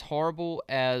 Yeah, as horrible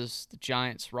as the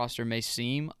Giants roster may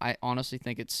seem, I honestly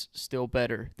think it's still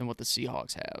better than what the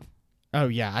Seahawks have. Oh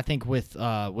yeah, I think with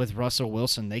Russell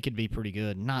Wilson, they could be pretty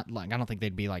good. Not like I don't think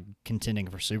they'd be like contending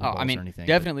for Super Bowls or anything.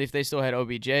 Definitely, if they still had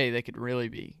OBJ, they could really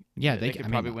be. Yeah, they could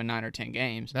probably win 9 or 10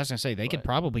 games. That's gonna say they could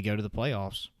probably go to the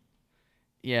playoffs.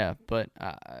 Yeah, but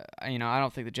I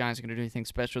don't think the Giants are gonna do anything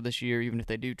special this year, even if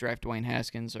they do draft Dwayne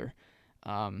Haskins or.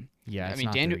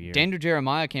 Daniel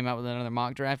Jeremiah came out with another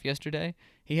mock draft yesterday.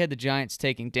 He had the Giants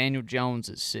taking Daniel Jones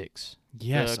at 6.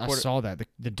 Yes, I saw that.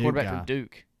 The Duke quarterback guy. from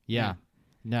Duke. Yeah.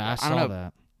 No, I saw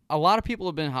that. A lot of people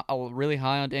have been really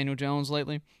high on Daniel Jones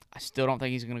lately. I still don't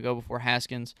think he's going to go before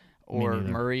Haskins or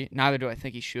Murray. Neither do I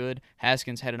think he should.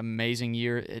 Haskins had an amazing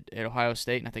year at Ohio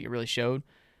State, and I think it really showed.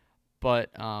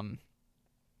 But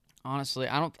honestly,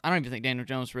 I don't even think Daniel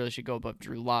Jones really should go above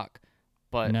Drew Lock.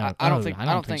 But no, I don't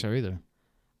think so either.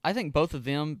 I think both of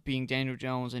them, being Daniel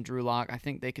Jones and Drew Lock, I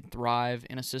think they could thrive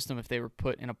in a system if they were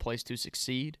put in a place to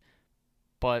succeed.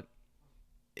 But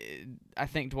I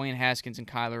think Dwayne Haskins and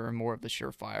Kyler are more of the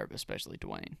surefire, especially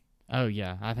Dwayne. Oh,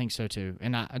 yeah, I think so too.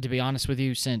 And to be honest with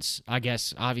you, since I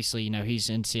guess obviously he's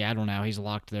in Seattle now, he's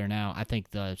locked there now, I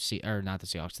think the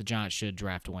Giants should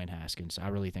draft Dwayne Haskins. I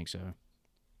really think so.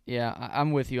 Yeah,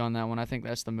 I'm with you on that one. I think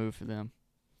that's the move for them.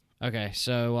 Okay,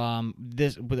 so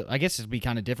I guess it'll be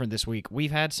kind of different this week.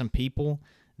 We've had some people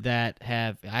that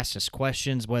have asked us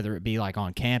questions, whether it be like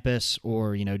on campus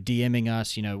or DMing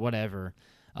us, whatever,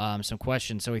 some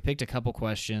questions. So we picked a couple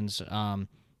questions.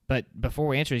 But before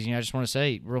we answer these, I just want to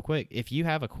say real quick, if you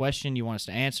have a question you want us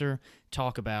to answer,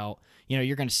 talk about,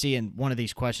 you're going to see in one of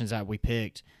these questions that we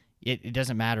picked, it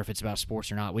doesn't matter if it's about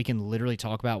sports or not. We can literally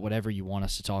talk about whatever you want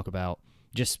us to talk about.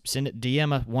 Just send it,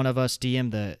 DM one of us, DM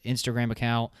the Instagram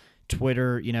account,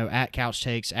 Twitter, at Couch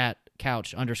Takes, at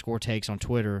Couch_Takes on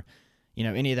Twitter.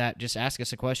 Any of that, just ask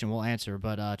us a question, we'll answer.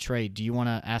 But Trey, do you want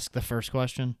to ask the first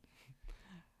question?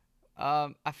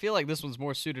 I feel like this one's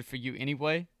more suited for you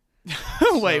anyway.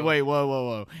 Wait,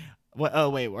 whoa. What? Oh,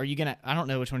 wait, are you gonna? I don't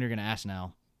know which one you're gonna ask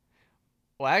now.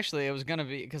 Well, actually, it was gonna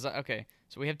be because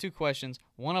so we have two questions.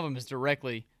 One of them is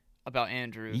directly about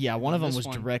Andrew. Yeah, one of them was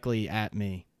directly at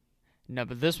me. No,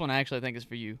 but this one actually I think is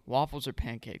for you. Waffles or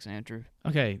pancakes, Andrew?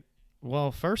 Okay.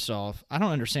 Well, first off, I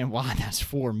don't understand why that's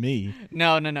for me.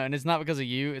 No, and it's not because of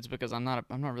you. It's because I'm not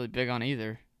really big on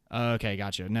either. Okay,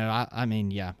 gotcha. No, I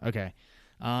mean, yeah, okay.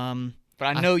 But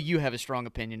I know you have a strong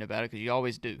opinion about it because you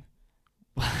always do.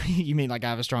 You mean like I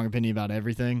have a strong opinion about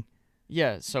everything?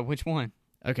 Yeah. So which one?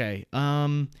 Okay.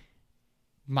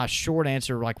 My short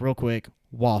answer, like real quick,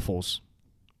 waffles.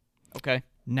 Okay.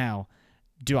 Now,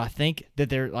 do I think that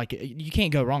they're like you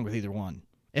can't go wrong with either one?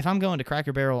 If I'm going to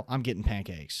Cracker Barrel, I'm getting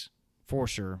pancakes for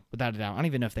sure, without a doubt. I don't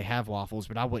even know if they have waffles,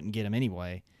 but I wouldn't get them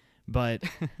anyway. But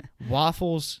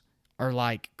waffles are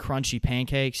like crunchy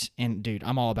pancakes, and dude,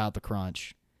 I'm all about the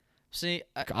crunch. See,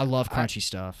 I love crunchy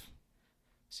stuff.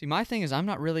 See, my thing is I'm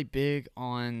not really big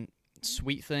on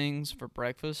sweet things for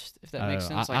breakfast, if that makes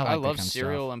sense. I love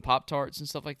cereal and Pop-Tarts and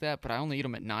stuff like that, but I only eat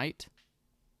them at night.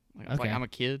 Like I'm a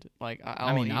kid. Like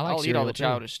I'll eat all the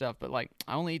childish stuff, but like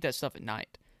I only eat that stuff at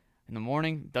night. In the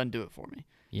morning, doesn't do it for me.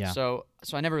 Yeah. So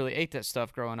I never really ate that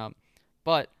stuff growing up,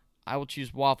 but I will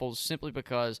choose waffles simply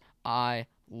because I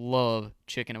love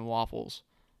chicken and waffles.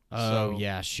 Oh,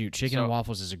 yeah, shoot. Chicken and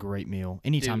waffles is a great meal.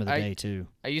 Any time of the day, too.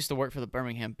 I used to work for the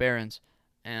Birmingham Barons,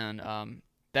 and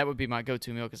that would be my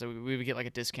go-to meal because we would get like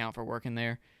a discount for working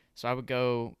there. So I would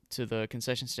go to the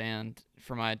concession stand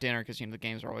for my dinner because, the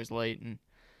games are always late, and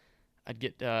I'd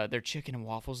get their chicken and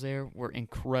waffles there were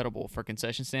incredible for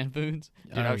concession stand foods.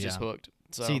 Dude, I was just hooked.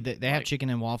 So, see, they have chicken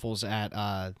and waffles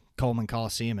at Coleman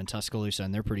Coliseum in Tuscaloosa,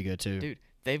 and they're pretty good, too. Dude.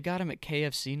 They've got them at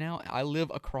KFC now. I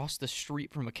live across the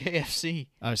street from a KFC.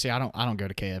 Oh, see, I don't go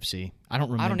to KFC. I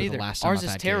don't remember the last time I've had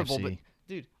KFC. Ours is terrible, but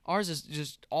dude, ours is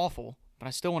just awful. But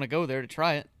I still want to go there to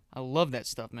try it. I love that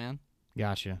stuff, man.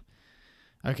 Gotcha.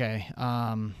 Okay.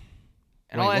 And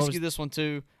I'll ask you this one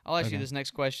too. I'll ask you this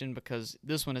next question because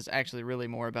this one is actually really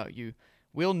more about you.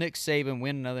 Will Nick Saban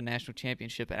win another national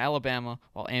championship at Alabama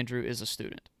while Andrew is a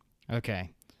student?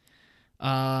 Okay.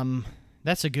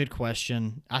 That's a good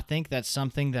question. I think that's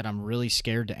something that I'm really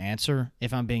scared to answer,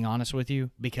 if I'm being honest with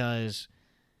you, because,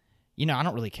 I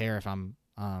don't really care if I'm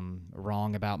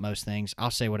wrong about most things.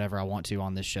 I'll say whatever I want to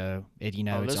on this show.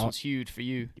 This one's huge for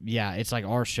you. Yeah, it's like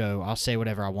our show. I'll say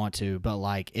whatever I want to, but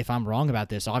like if I'm wrong about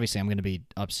this, obviously I'm going to be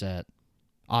upset.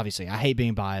 Obviously, I hate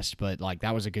being biased, but like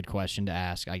that was a good question to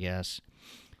ask, I guess.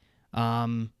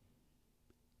 Oh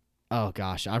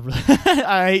gosh,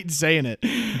 I hate saying it.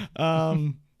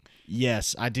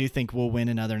 Yes, I do think we'll win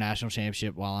another national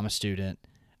championship while I'm a student.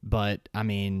 But, I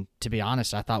mean, to be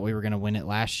honest, I thought we were going to win it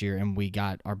last year, and we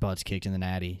got our butts kicked in the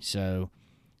Natty. So,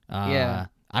 I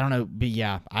don't know. But,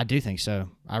 yeah, I do think so.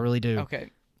 I really do. Okay,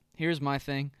 here's my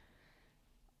thing.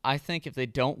 I think if they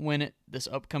don't win it this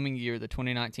upcoming year, the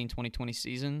 2019-2020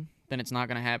 season, then it's not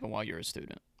going to happen while you're a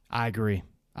student. I agree.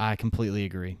 I completely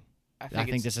agree. I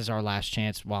think this is our last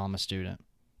chance while I'm a student.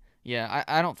 Yeah,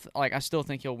 I still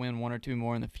think he'll win one or two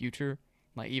more in the future,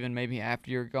 like even maybe after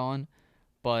you're gone.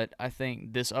 But I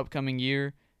think this upcoming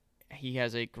year, he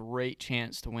has a great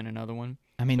chance to win another one.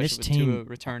 I mean, this team Tua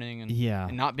returning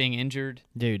and not being injured.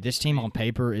 Dude, this team on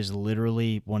paper is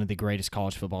literally one of the greatest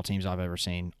college football teams I've ever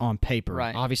seen. On paper,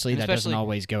 right? Obviously, that doesn't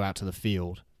always go out to the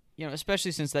field.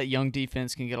 Especially since that young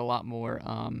defense can get a lot more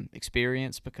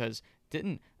experience because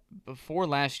before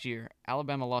last year,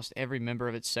 Alabama lost every member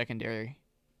of its secondary,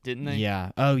 didn't they?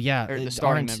 Yeah. Oh, yeah. Or the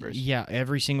starting members. Yeah,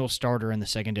 every single starter in the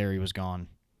secondary was gone.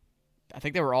 I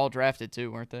think they were all drafted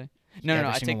too, weren't they? No,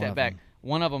 I take that back.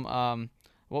 One of them,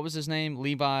 what was his name?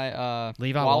 Levi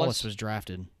Wallace was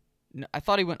drafted. No, I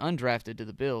thought he went undrafted to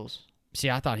the Bills. See,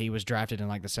 I thought he was drafted in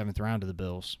like the 7th round of the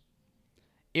Bills.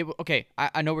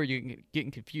 I know where you're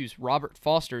getting confused. Robert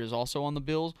Foster is also on the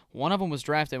Bills. One of them was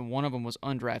drafted and one of them was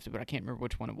undrafted, but I can't remember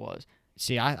which one it was.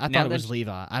 See, I thought it was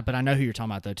Levi, but I know who you're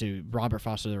talking about, though, too. Robert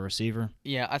Foster, the receiver.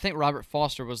 Yeah, I think Robert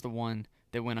Foster was the one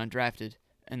that went undrafted,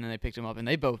 and then they picked him up, and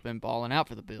they've both been balling out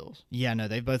for the Bills. Yeah, no,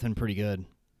 they've both been pretty good.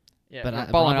 Yeah,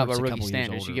 but balling out by rookie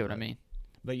standards, you get what I mean.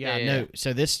 But no,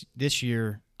 so this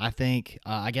year, I think,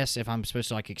 I guess if I'm supposed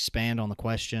to like expand on the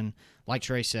question, like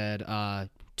Trey said,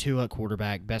 Tua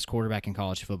quarterback, best quarterback in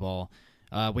college football.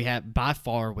 We have, by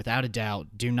far, without a doubt,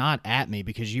 do not at me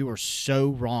because you are so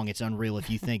wrong. It's unreal if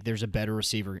you think there's a better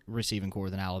receiving core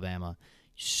than Alabama.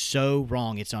 So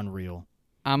wrong, it's unreal.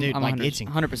 I'm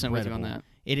 100% with you on that.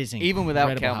 It is incredible. Even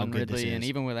without Calvin Ridley and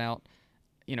even without,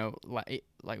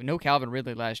 like no Calvin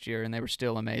Ridley last year, and they were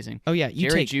still amazing. Oh, yeah. You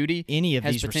Jerry take Jeudy any of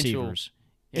these receivers.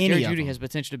 Jerry Jeudy has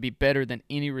potential to be better than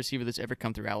any receiver that's ever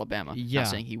come through Alabama. Yeah. Not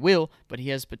saying he will, but he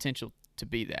has potential to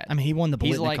be that. I mean, he won the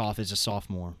Biletnikoff as a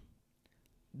sophomore.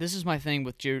 This is my thing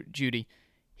with Jeudy.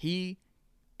 He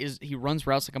runs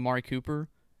routes like Amari Cooper,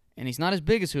 and he's not as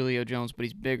big as Julio Jones, but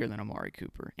he's bigger than Amari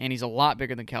Cooper, and he's a lot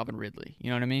bigger than Calvin Ridley. You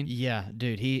know what I mean? Yeah,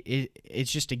 dude.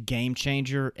 It's just a game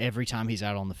changer every time he's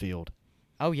out on the field.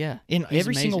 Oh yeah, and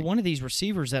every single one of these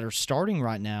receivers that are starting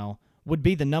right now would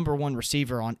be the number one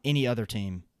receiver on any other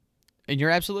team. And you're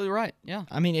absolutely right. Yeah.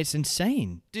 I mean, it's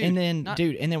insane. Dude, and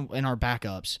then in our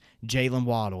backups, Jalen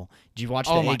Waddle. Did you watch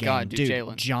the A game? Oh my God, dude,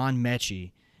 Jalen. John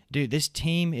Mechie. Dude, this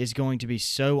team is going to be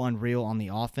so unreal on the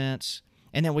offense.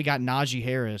 And then we got Najee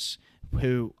Harris,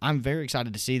 who I'm very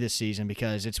excited to see this season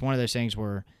because it's one of those things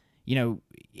where,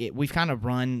 we've kind of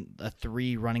run a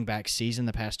 3 running back season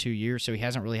the past 2 years, so he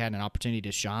hasn't really had an opportunity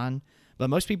to shine. But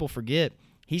most people forget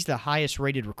he's the highest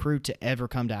rated recruit to ever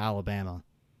come to Alabama.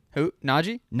 Who?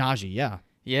 Najee? Najee, yeah.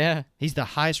 Yeah. He's the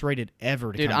highest rated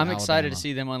ever to come to Alabama. Dude, I'm excited to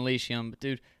see them unleash him. But,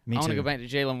 dude, I want to go back to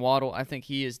Jalen Waddle. I think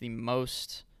he is the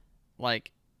most,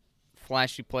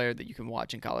 flashy player that you can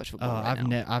watch in college football right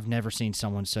now. I've never seen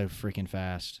someone so freaking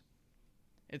fast.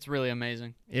 It's really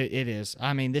amazing. It is.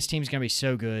 I mean, this team's going to be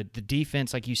so good. The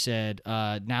defense, like you said,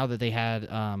 now that they had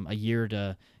a year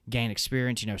to gain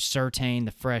experience, Surtain,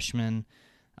 the freshman,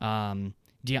 not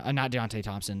Deontay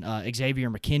Thompson, Xavier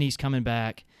McKinney's coming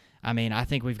back. I mean, I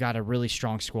think we've got a really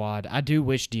strong squad. I do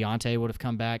wish Deontay would have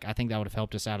come back. I think that would have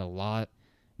helped us out a lot.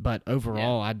 But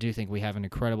overall, I do think we have an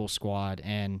incredible squad.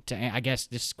 And I guess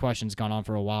this question's gone on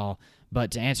for a while.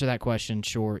 But to answer that question,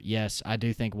 sure, yes, I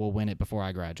do think we'll win it before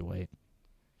I graduate.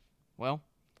 Well,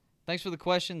 thanks for the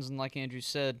questions. And like Andrew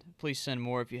said, please send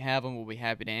more if you have them. We'll be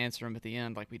happy to answer them at the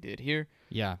end like we did here.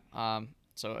 Yeah.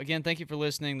 So, again, thank you for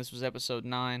listening. This was episode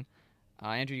 9.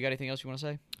 Andrew, you got anything else you want to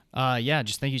say? Yeah,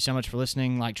 just thank you so much for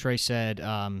listening. Like Trey said,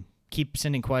 keep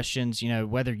sending questions.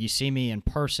 Whether you see me in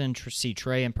person, see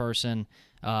Trey in person,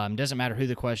 doesn't matter who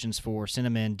the question's for. Send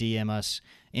them in, DM us,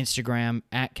 Instagram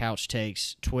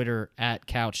 @CouchTakes, Twitter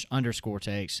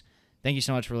 @Couch_takes. Thank you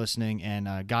so much for listening,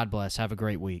 and God bless. Have a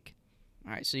great week.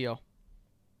 All right, see y'all.